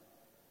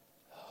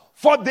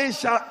 for they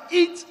shall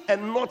eat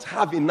and not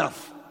have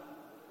enough.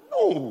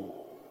 No.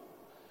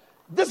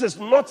 This is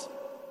not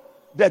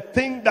the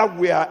thing that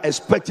we are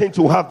expecting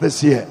to have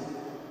this year.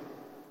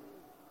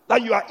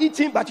 That you are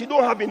eating but you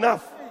don't have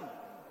enough.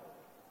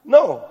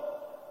 No.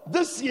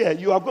 This year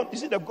you are going, you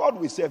see, the God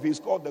we serve is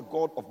called the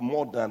God of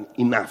more than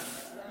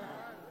enough.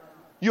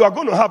 You are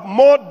going to have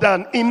more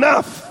than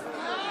enough.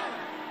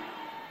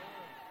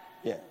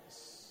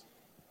 Yes.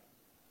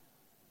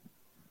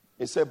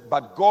 He said,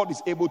 but God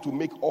is able to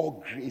make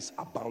all grace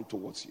abound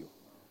towards you,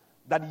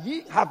 that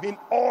ye having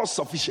all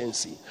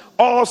sufficiency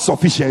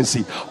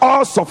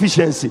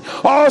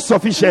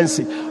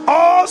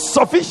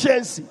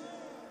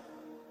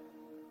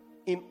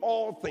in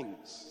all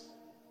things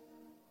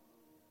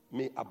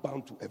may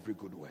abound to every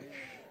good work.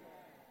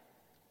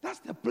 That's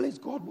the place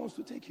God wants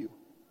to take you.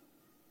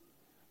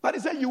 But he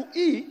said, you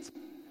eat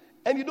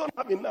and you don't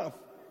have enough.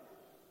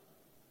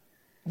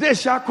 They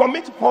shall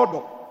commit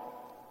whoredom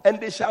and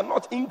they shall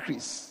not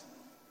increase.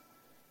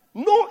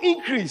 No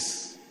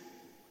increase.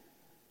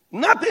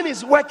 Nothing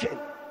is working.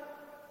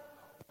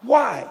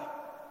 Why?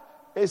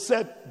 He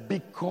said,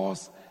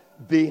 because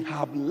they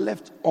have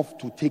left off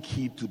to take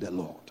heed to the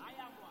Lord.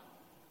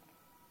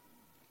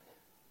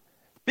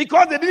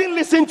 Because they didn't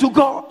listen to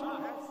God.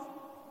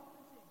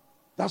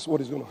 That's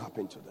what is going to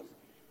happen to them.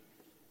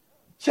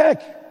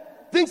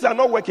 Check. Things are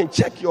not working.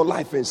 Check your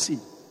life and see.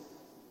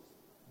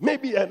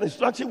 Maybe an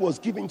instruction was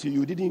given to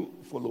you,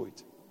 didn't follow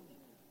it.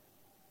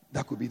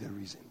 That could be the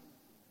reason.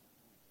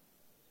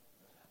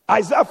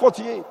 Isaiah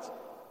 48.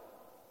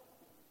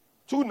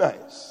 2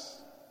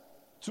 nights.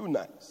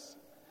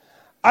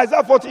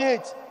 Isaiah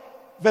 48,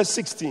 verse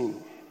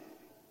 16.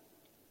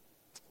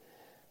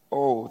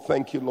 Oh,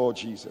 thank you, Lord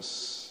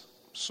Jesus.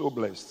 So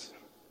blessed.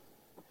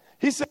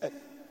 He said,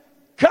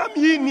 come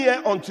ye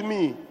near unto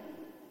me.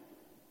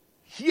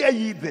 Hear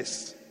ye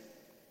this.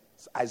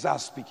 It's Isaiah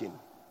speaking.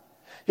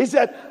 He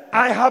said,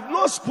 I have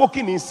not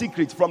spoken in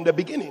secret from the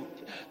beginning.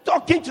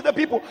 Talking to the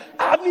people.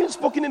 I haven't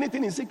spoken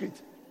anything in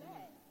secret.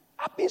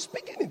 I've been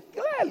speaking it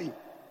clearly.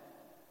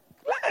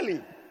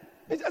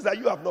 It's just that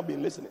you have not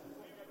been listening.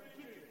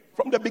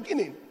 From the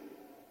beginning.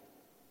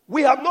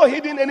 We have not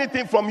hidden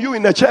anything from you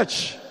in the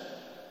church.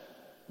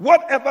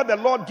 Whatever the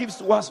Lord gives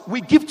to us,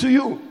 we give to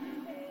you.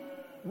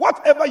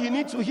 Whatever you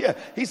need to hear.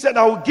 He said,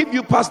 I will give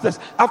you pastors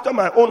after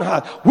my own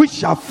heart, which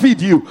shall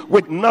feed you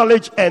with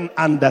knowledge and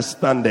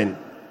understanding.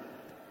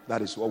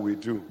 That is what we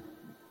do.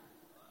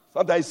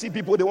 Sometimes I see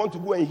people, they want to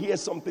go and hear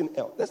something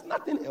else. There's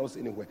nothing else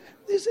anywhere.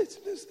 This is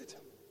it.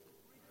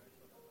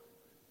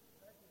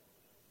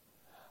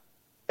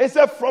 It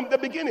said, from the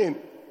beginning,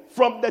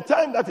 from the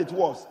time that it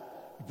was,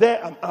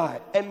 there am I.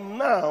 And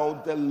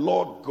now the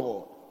Lord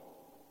God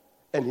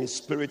and his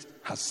Spirit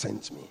has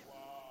sent me.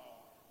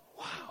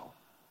 Wow.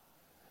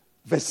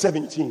 Verse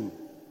 17.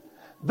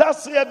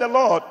 Thus saith the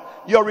Lord,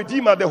 your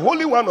Redeemer, the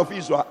Holy One of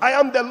Israel. I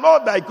am the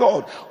Lord thy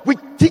God, which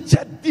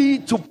teacheth thee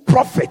to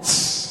profit.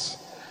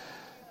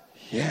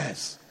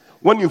 Yes.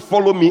 When you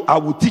follow me, I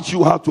will teach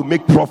you how to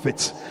make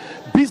profit.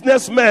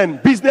 Businessmen,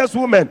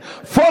 businesswomen,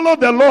 follow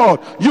the Lord.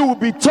 You will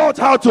be taught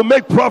how to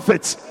make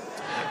profit.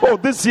 Oh,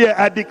 this year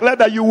I declare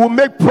that you will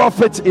make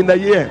profit in the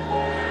year.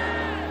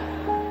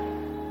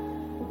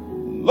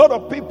 A lot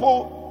of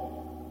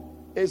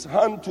people is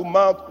hand to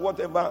mouth,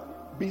 whatever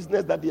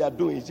business that they are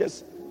doing is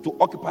just to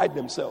occupy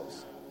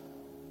themselves.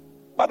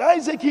 But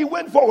Isaac, he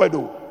went forward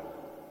though.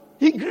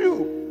 He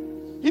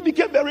grew. He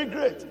became very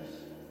great.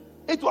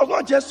 It was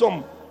not just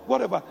some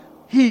whatever.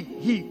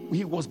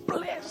 He was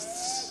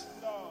blessed.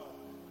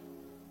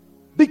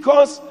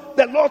 Because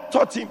the Lord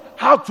taught him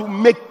how to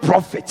make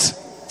profit.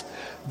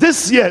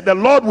 This year, the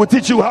Lord will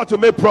teach you how to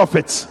make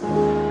profit.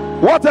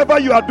 Whatever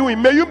you are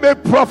doing, may you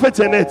make profit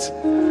in it.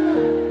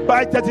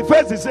 By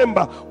 31st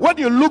December, when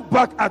you look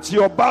back at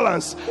your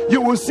balance,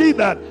 you will see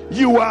that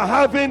you are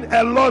having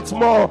a lot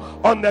more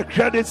on the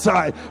credit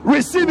side.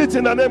 Receive it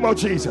in the name of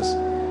Jesus.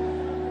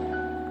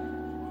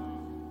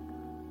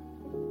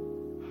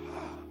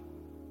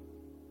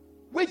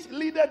 Which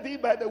leadeth thee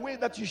by the way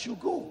that you should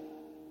go.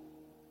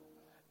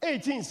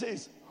 18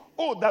 says,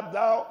 oh, that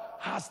thou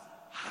hast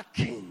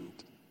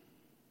hearkened.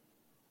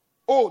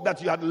 Oh,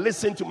 that you had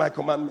listened to my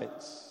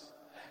commandments.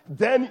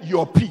 Then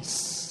your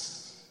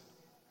peace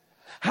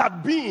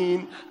had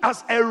been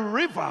as a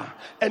river,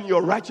 and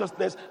your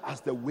righteousness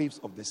as the waves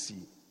of the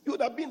sea. You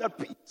would have been at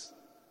peace.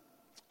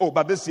 Oh,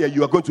 but this year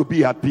you are going to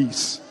be at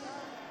peace.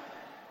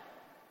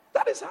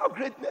 That is how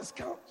greatness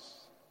comes.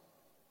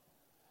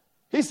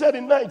 He said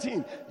in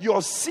 19,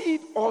 your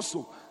seed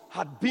also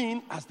had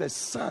been as the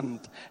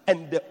sand,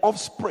 and the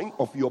offspring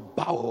of your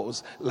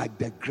bowels like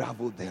the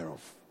gravel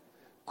thereof.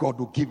 God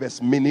will give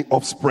us many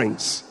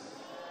offsprings.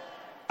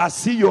 I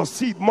see your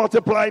seed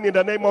multiplying in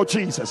the name of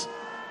Jesus.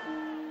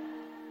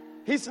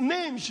 His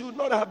name should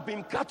not have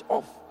been cut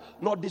off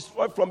nor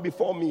destroyed from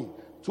before me.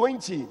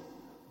 20.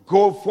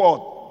 Go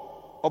forth,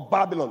 O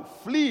Babylon,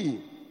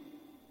 flee.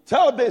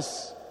 Tell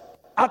this,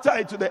 utter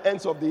it to the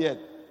ends of the earth.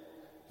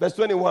 Verse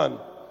 21.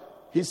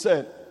 He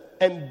said,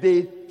 and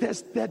they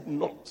tested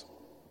not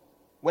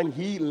when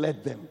he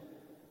led them.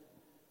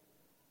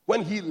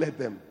 When he led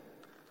them,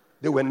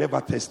 they were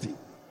never thirsty.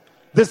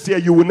 This year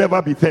you will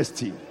never be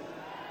thirsty.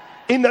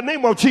 In the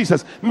name of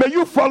Jesus, may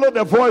you follow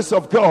the voice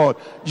of God.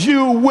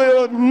 You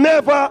will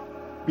never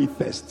be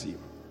thirsty.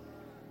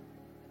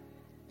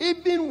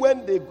 Even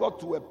when they got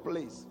to a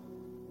place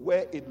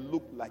where it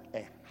looked like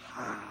a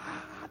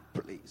hard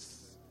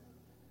place,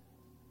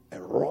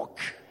 a rock,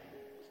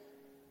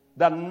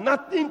 that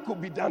nothing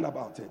could be done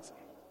about it,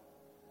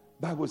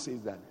 Bible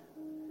says that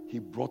he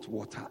brought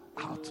water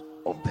out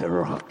of the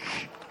rock.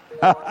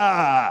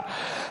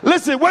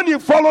 Listen, when you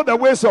follow the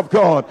ways of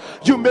God,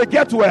 you may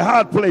get to a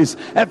hard place,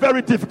 a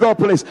very difficult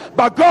place,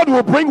 but God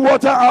will bring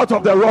water out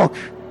of the rock.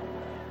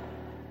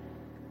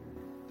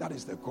 That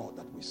is the God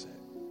that we serve.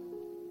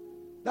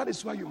 That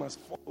is why you must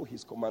follow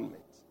his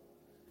commandments.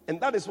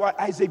 And that is why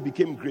Isaac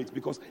became great,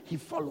 because he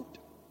followed.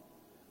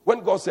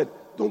 When God said,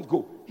 don't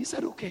go, he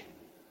said, okay,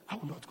 I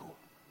will not go.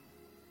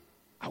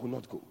 I will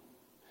not go.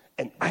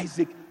 And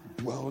Isaac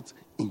dwelt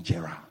in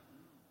Gerar.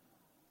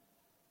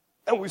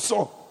 And we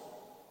saw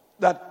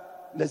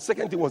that the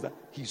second thing was that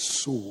he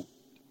sowed.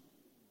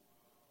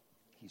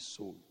 He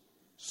sowed.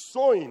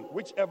 Sowing,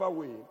 whichever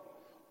way,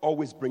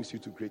 always brings you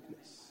to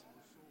greatness.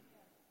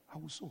 I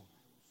will sow.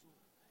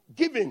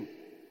 Giving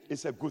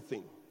is a good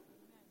thing.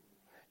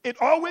 It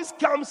always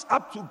comes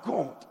up to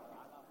God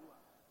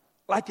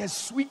like a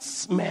sweet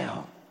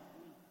smell.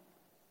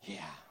 Yeah.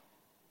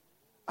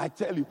 I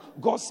tell you,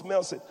 God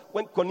smells it.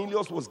 When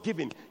Cornelius was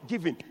giving.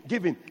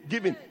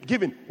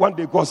 One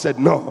day God said,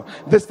 no,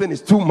 this thing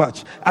is too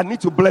much. I need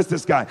to bless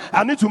this guy.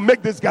 I need to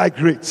make this guy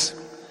great.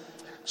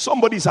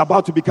 Somebody is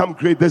about to become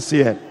great this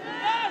year.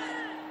 Yes.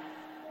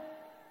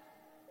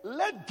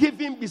 Let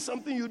giving be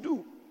something you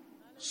do.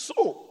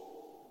 So.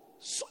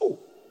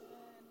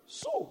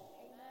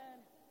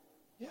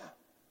 Yeah.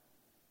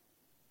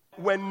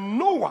 When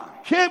Noah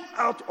came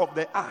out of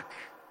the ark,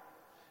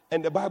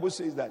 and the Bible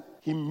says that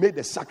he made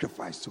a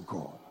sacrifice to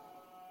God.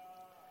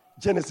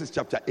 Genesis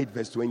chapter 8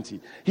 verse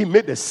 20. He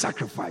made a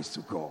sacrifice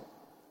to God.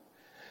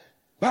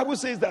 Bible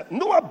says that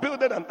Noah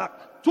builded an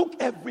ark, took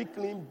every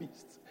clean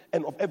beast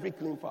and of every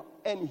clean fowl,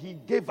 and he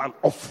gave an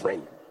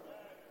offering.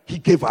 He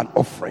gave an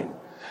offering.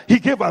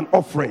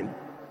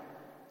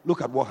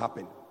 Look at what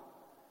happened.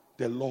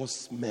 The Lord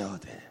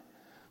smelled it.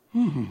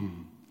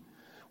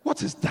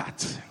 What is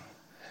that?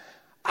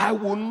 I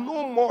will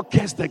no more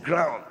curse the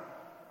ground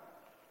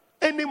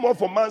anymore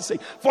for man's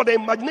sake. For the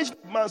imagination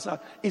of man's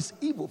heart is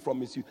evil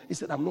from his youth. He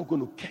said, I'm not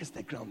going to curse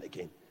the ground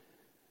again.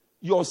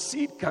 Your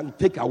seed can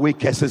take away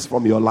curses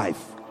from your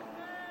life.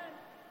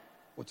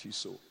 What you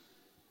sow.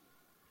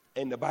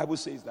 And the Bible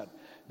says that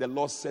the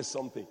Lord says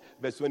something.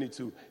 Verse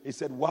 22. He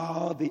said,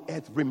 while the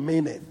earth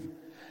remaineth,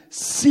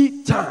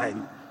 seed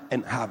time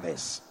and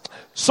harvest.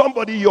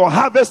 Somebody, your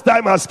harvest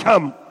time has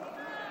come.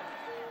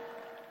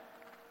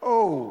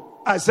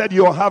 Oh, I said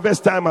your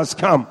harvest time has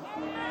come.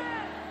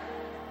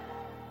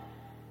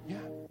 Yeah.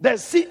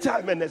 There's seed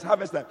time and there's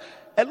harvest time.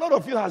 A lot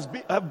of you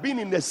have been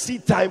in the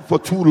seed time for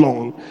too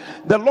long.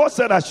 The Lord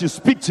said I should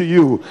speak to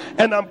you,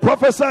 and I'm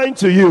prophesying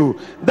to you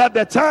that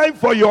the time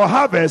for your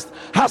harvest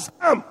has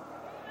come.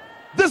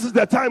 This is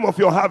the time of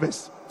your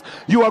harvest.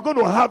 You are going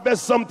to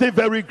harvest something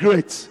very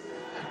great.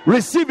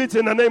 Receive it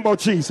in the name of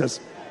Jesus.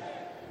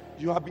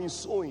 You have been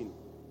sowing,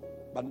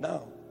 but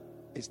now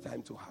it's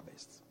time to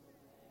harvest.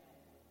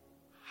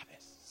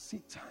 Harvest,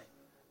 seed time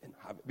and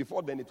harvest.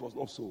 Before then, it was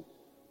not so.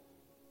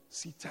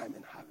 Seed time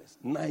and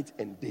harvest, night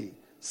and day,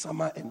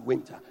 summer and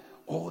winter.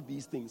 All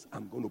these things,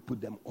 I'm going to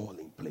put them all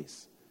in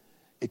place.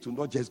 It will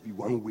not just be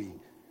one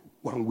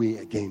way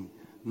again.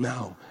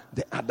 Now,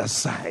 the other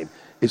side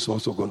is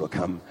also going to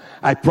come.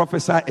 I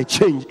prophesy a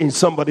change in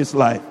somebody's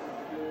life.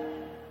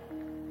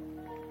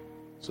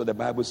 So the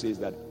Bible says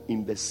that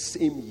in the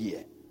same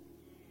year,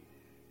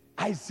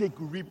 Isaac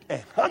reaped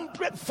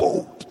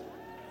 100-fold.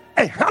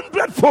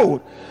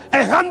 100-fold.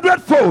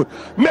 100-fold.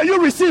 May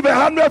you receive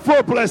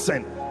 100-fold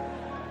blessing.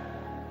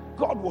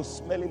 God was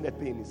smelling the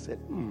thing. He said,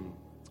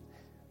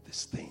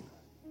 this thing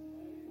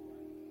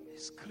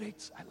is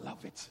great. I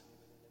love it.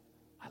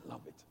 I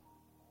love it.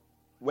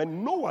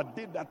 When Noah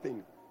did that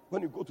thing,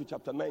 when you go to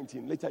chapter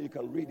 19, later you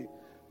can read it.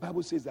 The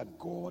Bible says that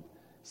God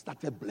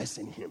started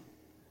blessing him.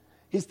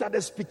 He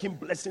started speaking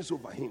blessings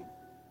over him.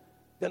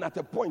 Then at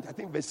a point, I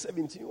think verse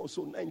 17 or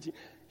so, 19,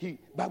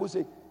 Bible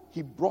says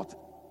he brought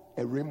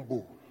a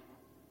rainbow.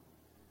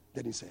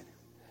 Then he said,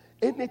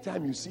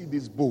 anytime you see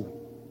this bow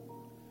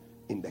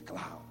in the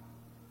cloud,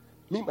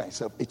 me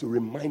myself, it will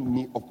remind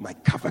me of my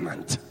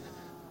covenant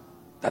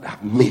that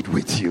I've made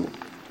with you.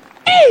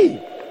 Hey!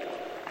 Hey!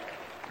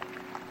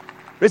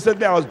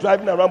 Recently, I was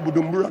driving around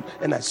Bujumbura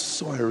and I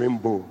saw a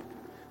rainbow.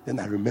 Then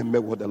I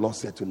remember what the Lord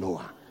said to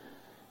Noah.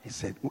 He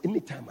said,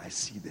 anytime I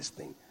see this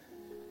thing,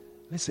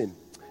 listen,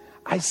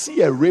 I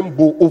see a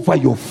rainbow over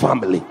your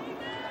family.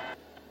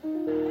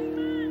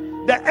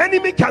 The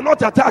enemy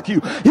cannot attack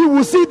you. He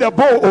will see the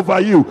bow over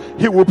you.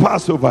 He will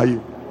pass over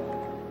you.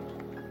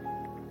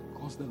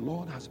 Because the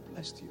Lord has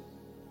blessed you.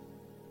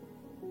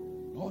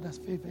 The Lord has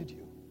favored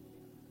you.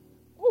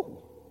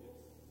 Oh,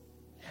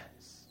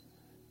 yes.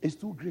 It's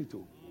too great,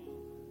 oh.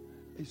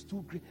 It's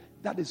too great.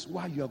 That is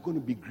why you are going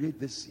to be great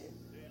this year.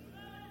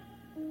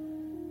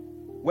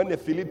 When the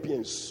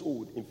Philippians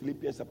sold in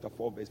Philippians chapter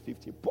 4 verse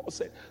 15, Paul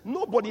said,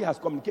 nobody has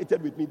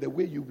communicated with me the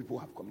way you people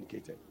have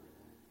communicated.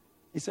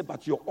 He said,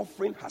 but your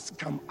offering has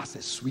come as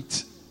a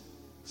sweet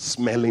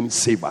smelling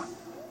savor.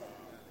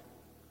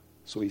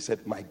 So he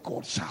said, my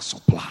God shall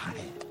supply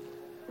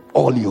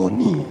all your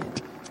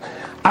need.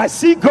 I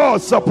see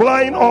God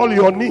supplying all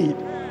your need.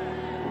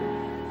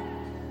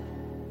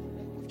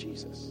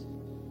 Jesus.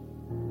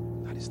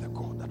 That is the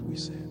God that we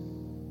serve.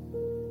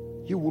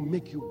 He will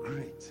make you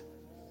great.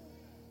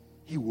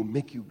 He will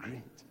make you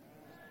great.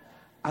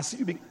 I see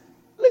you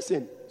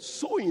listen,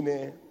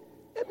 sowing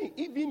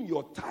even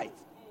your tithe,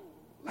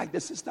 like the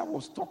sister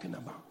was talking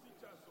about.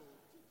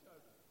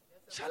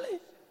 Charlie,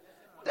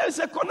 there is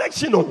a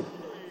connection.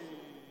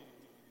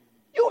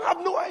 You have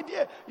no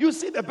idea. You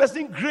see the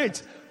person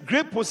great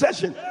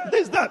possession.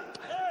 This, that.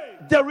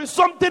 There is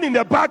something in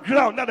the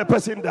background that the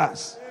person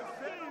does.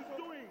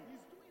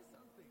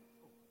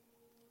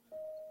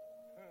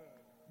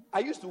 I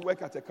used to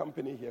work at a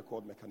company here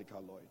called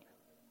Mechanical Lloyd.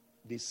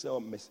 They sell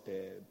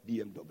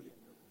BMW.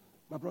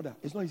 My brother,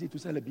 it's not easy to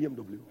sell a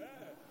BMW.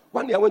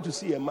 One day I went to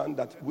see a man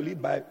that will he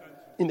buy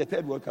in a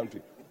third world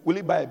country. Will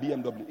he buy a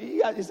BMW?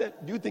 He said,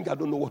 do you think I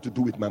don't know what to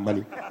do with my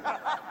money?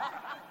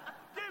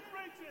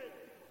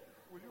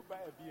 Will you buy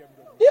a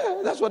BMW?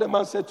 Yeah, that's what the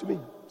man said to me.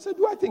 I said,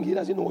 do I think he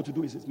doesn't know what to do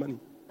with his money?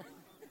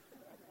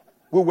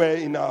 We were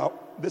in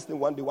this thing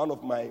one day. One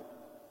of my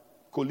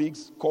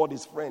colleagues called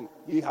his friend.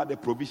 He had a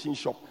provision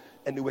shop.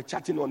 And they were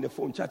chatting on the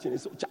phone, chatting.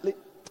 And so, Charlie,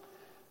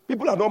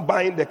 people are not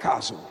buying the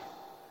car. So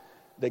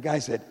the guy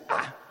said,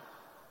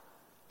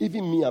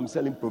 even me, I'm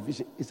selling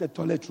provision. It's a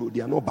toilet roll.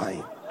 They are not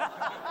buying.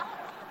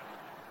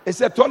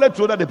 It's a toilet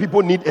roll that the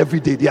people need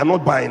every day. They are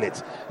not buying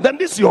it. Then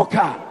this is your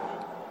car.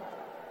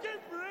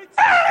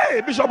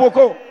 Hey, Bishop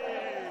Oko.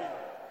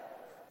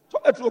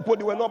 Toilet roll,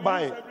 they were not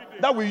buying.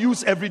 That we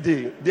use every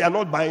day. They are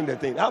not buying the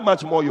thing. How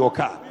much more your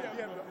car?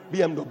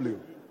 BMW.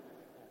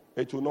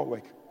 It will not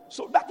work.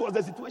 So that was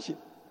the situation.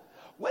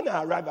 When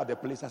I arrived at the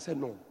place, I said,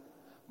 no,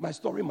 my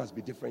story must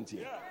be different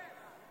here.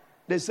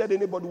 They said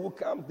anybody who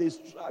comes, they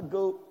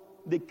struggle,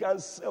 they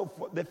can't sell.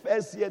 For the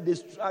first year, they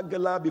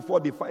struggle before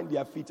they find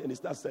their feet and they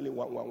start selling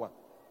 111.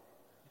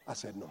 I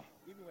said, no.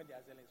 Even when they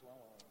are selling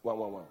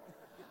 111.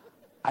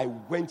 I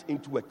went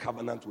into a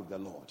covenant with the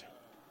Lord.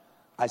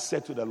 I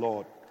said to the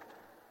Lord,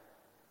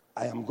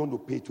 I am going to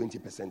pay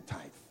 20% tithe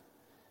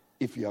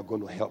if you are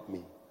going to help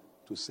me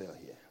to sell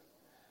here.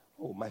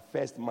 Oh, my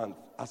first month,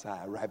 as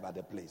I arrived at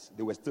the place,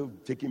 they were still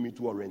taking me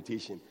to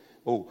orientation.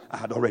 Oh, I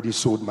had already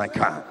sold my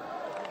car.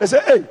 They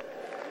said, hey,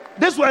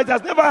 this one, it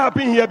has never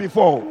happened here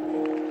before.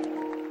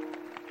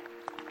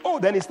 Oh,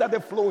 then it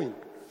started flowing.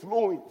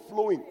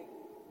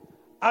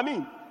 I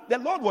mean, the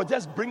Lord was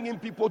just bringing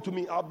people to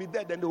me. I'll be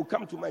there, then they will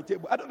come to my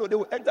table. I don't know, they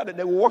will enter and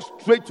they will walk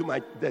straight to my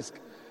desk.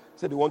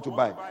 Said they want to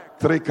buy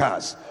 3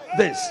 cars.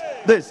 This.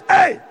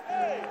 Hey!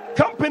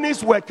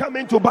 Companies were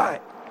coming to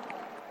buy.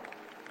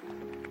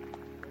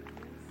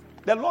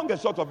 The long and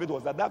short of it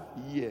was that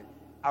year,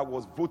 I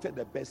was voted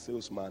the best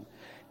salesman.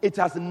 It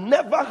has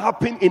never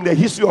happened in the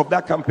history of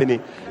that company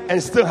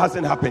and still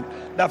hasn't happened.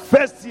 The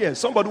first year,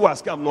 somebody who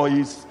has come,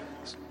 he's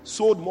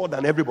sold more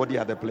than everybody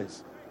at the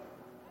place.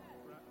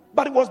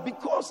 But it was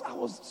because I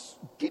was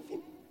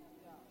giving.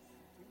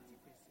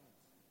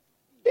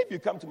 If you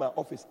come to my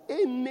office,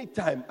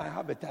 anytime I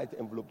have a tithe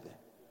envelope there.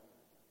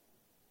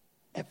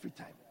 Every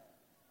time.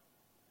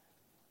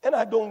 And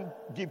I don't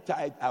give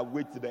tithe. I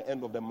wait to the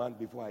end of the month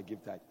before I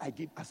give tithe. I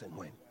give as and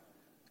when.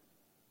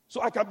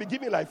 So I can be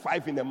giving like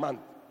 5 in a month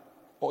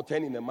or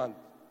 10 in a month.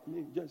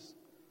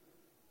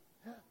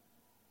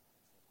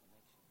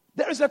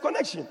 There is a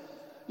connection.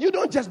 You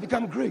don't just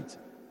become great.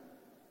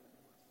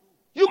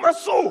 You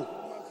must sow.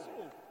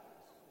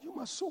 You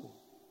must sow.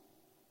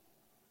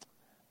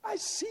 I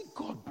see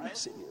God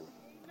blessing you.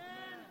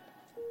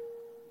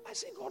 I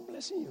see God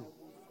blessing you.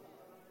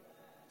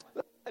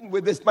 And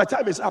with this, my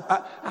time is up.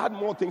 I had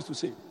more things to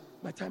say.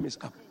 My time is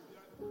up.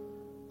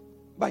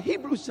 By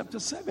Hebrews chapter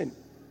 7,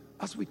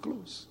 as we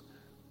close,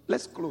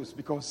 let's close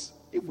because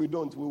if we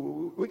don't,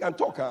 we can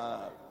talk.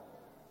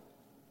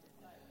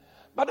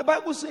 But the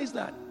Bible says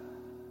that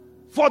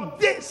for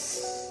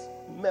this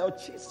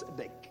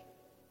Melchizedek,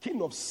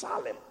 king of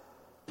Salem,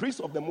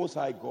 priest of the Most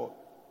High God,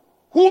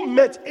 who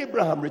met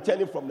Abraham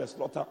returning from the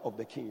slaughter of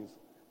the kings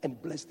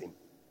and blessed him.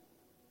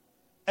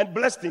 And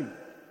blessed him.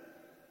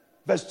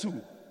 Verse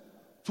 2.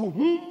 To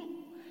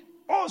whom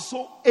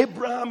Also,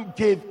 Abraham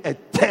gave a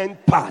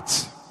 10th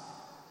part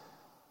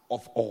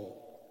of all.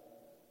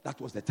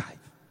 That was the tithe.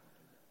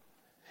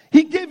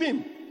 He gave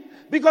him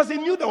because he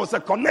knew there was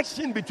a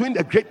connection between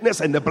the greatness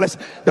and the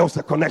blessing. There was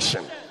a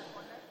connection.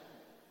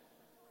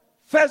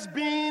 First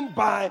being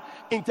by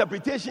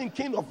interpretation,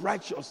 king of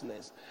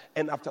righteousness.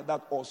 And after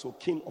that also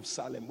king of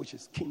Salem, which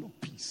is king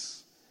of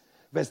peace.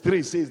 Verse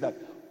 3 says that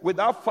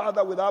without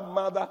father, without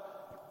mother,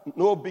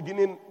 no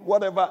beginning,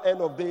 whatever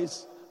end of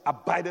days,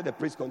 abided the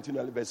priest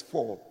continually. Verse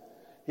 4,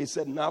 he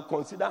said, now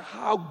consider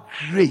how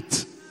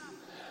great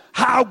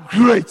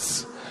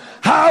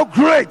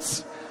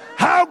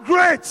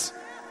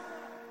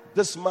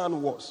this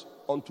man was,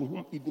 unto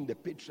whom even the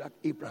patriarch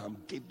Abraham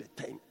gave the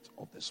 10th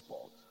of the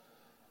spoils.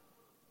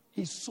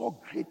 He saw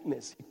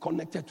greatness. He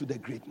connected to the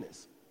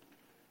greatness.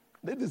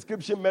 The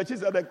description matches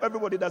that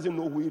everybody doesn't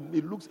know who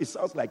it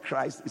sounds like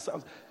Christ.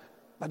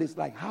 But it's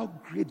like how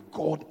great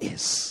God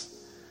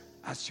is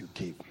as you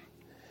give.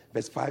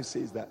 Verse 5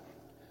 says that,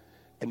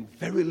 and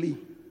verily,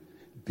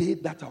 they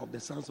that are of the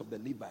sons of the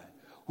Levi,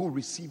 who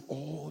receive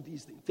all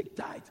these things, take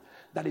tithe,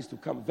 that is to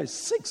come. Verse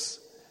 6,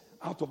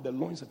 out of the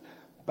loins,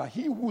 but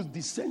he whose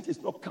descent is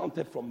not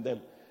counted from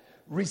them,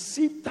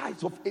 received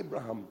tithes of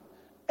Abraham,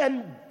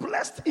 and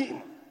blessed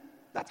him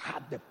that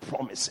had the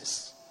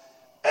promises.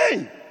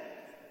 Hey,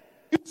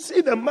 you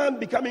see the man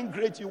becoming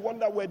great, you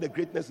wonder where the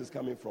greatness is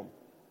coming from.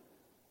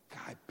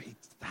 Guy paid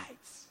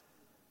tithes.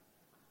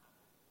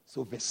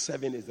 So verse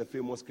 7 is the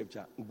famous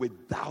scripture,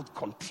 without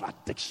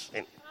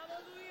contradiction.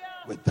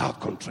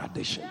 Without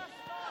contradiction.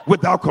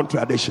 Without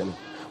contradiction.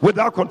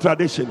 Without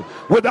contradiction.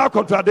 Without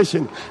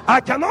contradiction.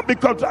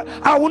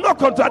 I will not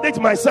contradict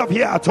myself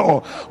here at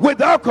all.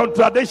 Without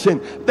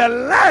contradiction. The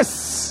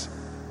less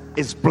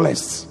is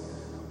blessed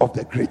of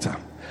the greater.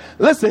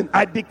 Listen,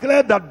 I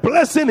declare that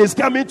blessing is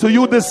coming to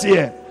you this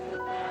year.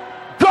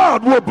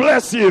 God will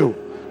bless you.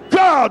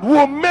 God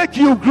will make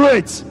you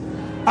great.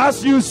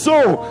 As you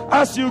sow,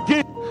 as you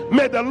give,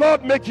 may the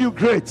Lord make you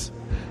great.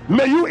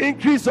 May you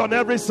increase on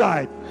every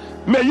side.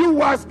 May you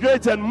wax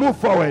great and move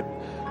forward.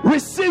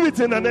 Receive it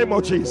in the name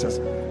of Jesus.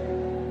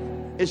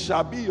 It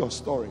shall be your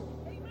story.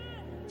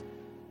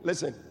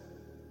 Listen,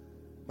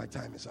 my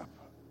time is up.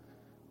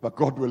 But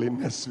God willing,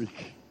 next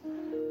week,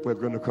 we're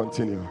going to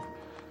continue.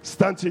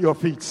 Stand to your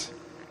feet.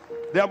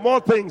 There are more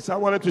things I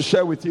wanted to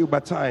share with you,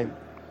 but time.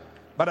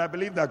 But I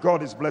believe that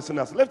God is blessing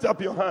us. Lift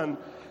up your hand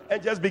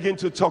and just begin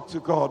to talk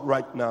to God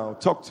right now.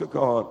 Talk to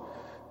God.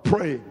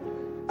 Pray.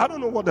 I don't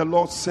know what the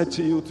Lord said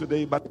to you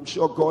today, but I'm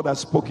sure God has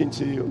spoken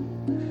to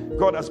you.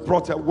 God has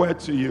brought a word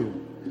to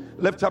you.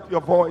 Lift up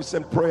your voice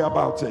and pray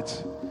about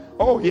it.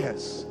 Oh,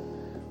 yes.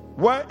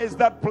 Where is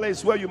that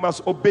place where you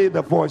must obey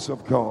the voice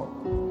of God?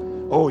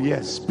 Oh,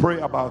 yes. Pray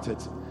about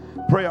it.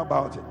 Pray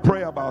about it.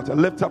 Pray about it.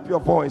 Lift up your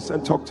voice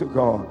and talk to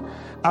God.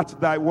 At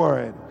thy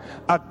word.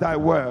 At thy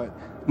word.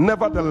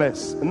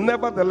 Nevertheless,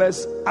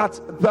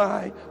 at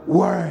thy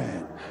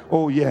word.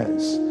 Oh,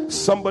 yes.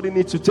 Somebody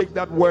needs to take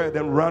that word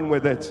and run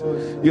with it.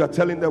 You are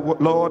telling the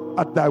Lord,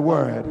 at thy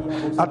word,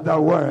 at thy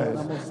word,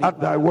 at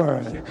thy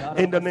word.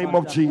 In the name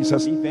of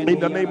Jesus. In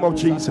the name of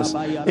Jesus.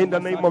 In the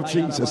name of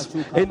Jesus.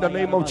 In the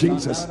name of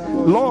Jesus.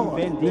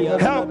 Lord,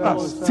 help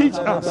us. Teach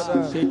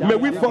us. May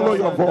we follow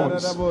your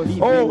voice.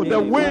 Oh, the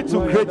way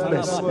to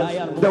greatness.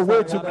 The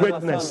way to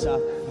greatness.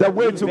 The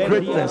way to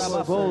greatness.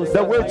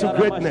 The way to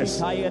greatness.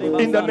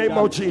 In the name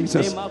of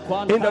Jesus.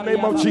 In the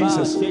name of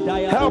Jesus.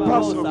 Help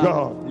us, oh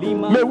God.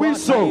 May we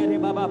sow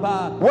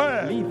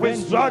where we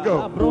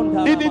struggle,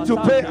 even to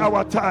pay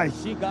our tithe.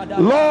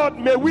 Lord,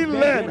 may we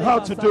learn how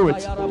to do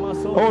it.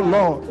 Oh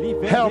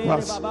Lord, help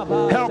us.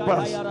 Help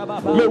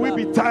us. May we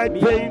be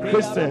tithe-paying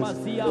Christians,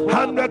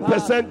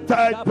 100%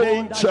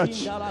 tithe-paying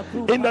church.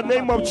 In the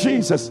name of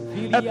Jesus,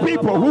 a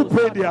people who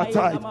pay their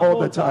tithe all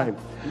the time.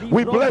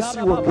 We bless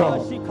you, O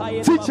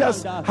God. Teach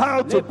us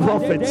how to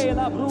profit.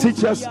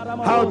 Teach us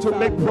how to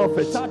make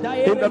profit.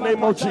 In the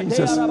name of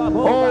Jesus.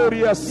 Oh,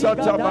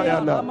 Sata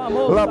Bayana.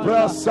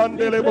 Labra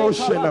Sandelebo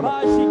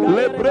Shenama.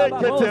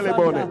 Lebreke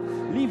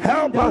Telebone.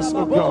 Help us,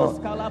 O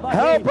God.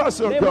 Help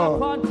us, O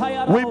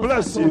God. We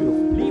bless you.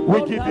 We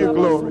give you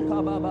glory.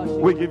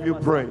 We give you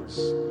praise.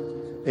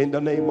 In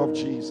the name of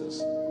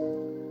Jesus.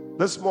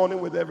 This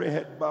morning, with every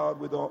head bowed,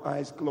 with all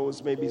eyes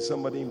closed, maybe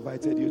somebody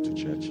invited you to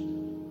church.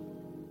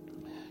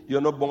 You're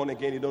not born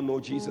again. You don't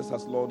know Jesus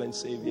as Lord and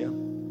Savior.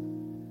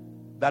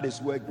 That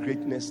is where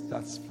greatness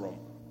starts from,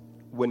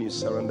 when you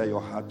surrender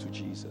your heart to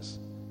Jesus.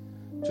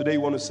 Today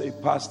you want to say,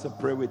 Pastor,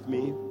 pray with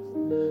me.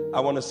 I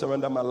want to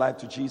surrender my life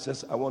to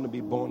Jesus. I want to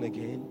be born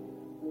again.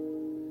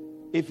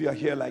 If you are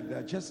here like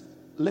that, just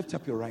lift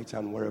up your right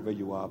hand wherever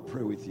you are. I'll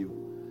pray with you.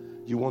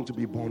 You want to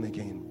be born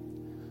again.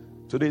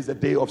 Today is the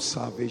day of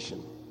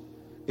salvation.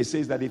 It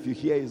says that if you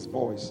hear his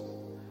voice,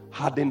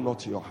 harden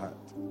not your heart.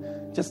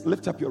 Just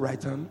lift up your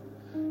right hand.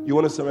 You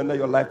want to surrender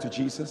your life to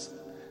Jesus?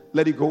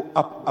 Let it go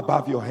up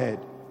above your head.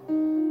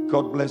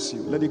 God bless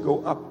you. Let it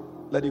go up.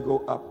 Let it go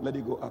up. Let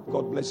it go up.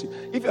 God bless you.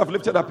 If you have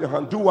lifted up your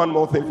hand, do one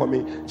more thing for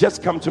me.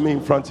 Just come to me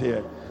in front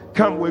here.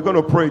 Come, we're going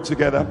to pray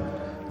together.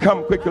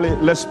 Come quickly.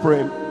 Let's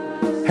pray.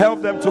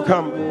 Help them to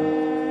come.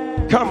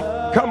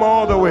 Come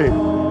all the way.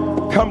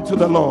 Come to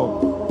the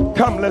Lord.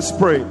 Come, let's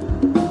pray.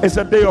 It's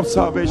a day of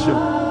salvation.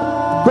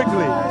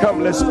 Quickly,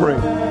 come, let's pray.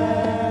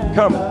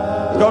 Come.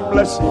 God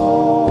bless you.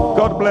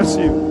 God bless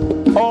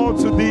you. All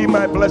to thee,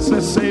 my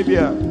blessed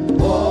Savior.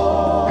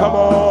 Come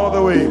all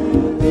the way.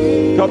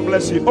 God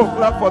bless you. Oh,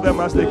 clap for them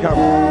as they come.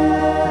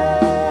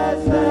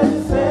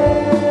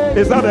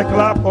 Is that a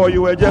clap, or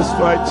you were just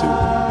trying to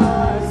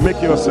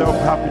make yourself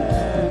happy?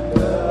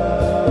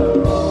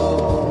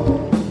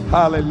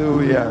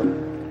 Hallelujah.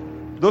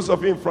 Those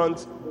of you in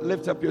front,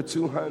 lift up your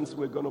two hands.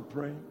 We're going to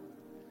pray.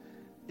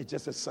 It's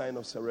just a sign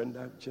of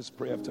surrender. Just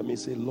pray after me.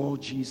 Say,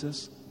 Lord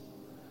Jesus,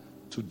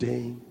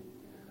 today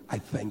I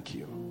thank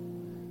you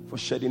for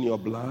shedding your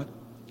blood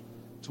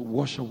to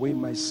wash away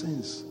my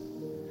sins.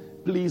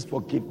 Please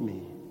forgive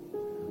me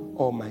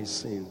all my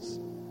sins.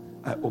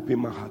 I open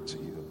my heart to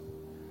you.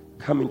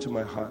 Come into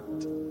my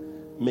heart.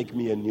 Make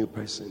me a new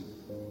person.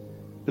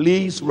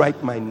 Please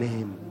write my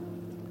name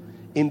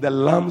in the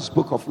Lamb's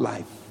Book of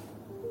Life.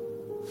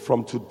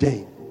 From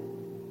today,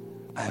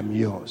 I am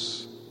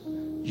yours.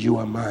 You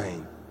are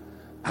mine.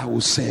 I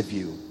will serve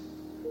you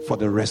for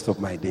the rest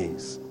of my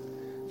days.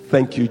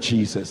 Thank you,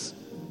 Jesus,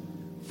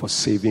 for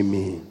saving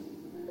me.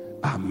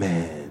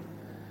 Amen.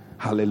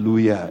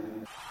 Hallelujah.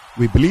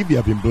 We believe you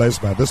have been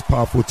blessed by this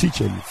powerful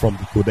teaching from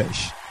the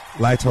Kodesh,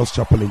 Lighthouse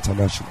Chapel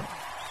International.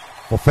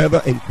 For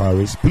further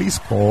inquiries, please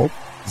call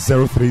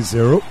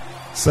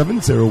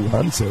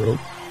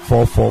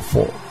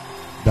 030-7010-444.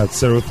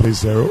 That's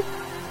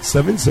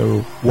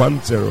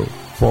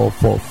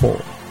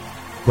 030-7010-444.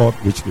 God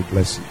richly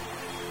bless you.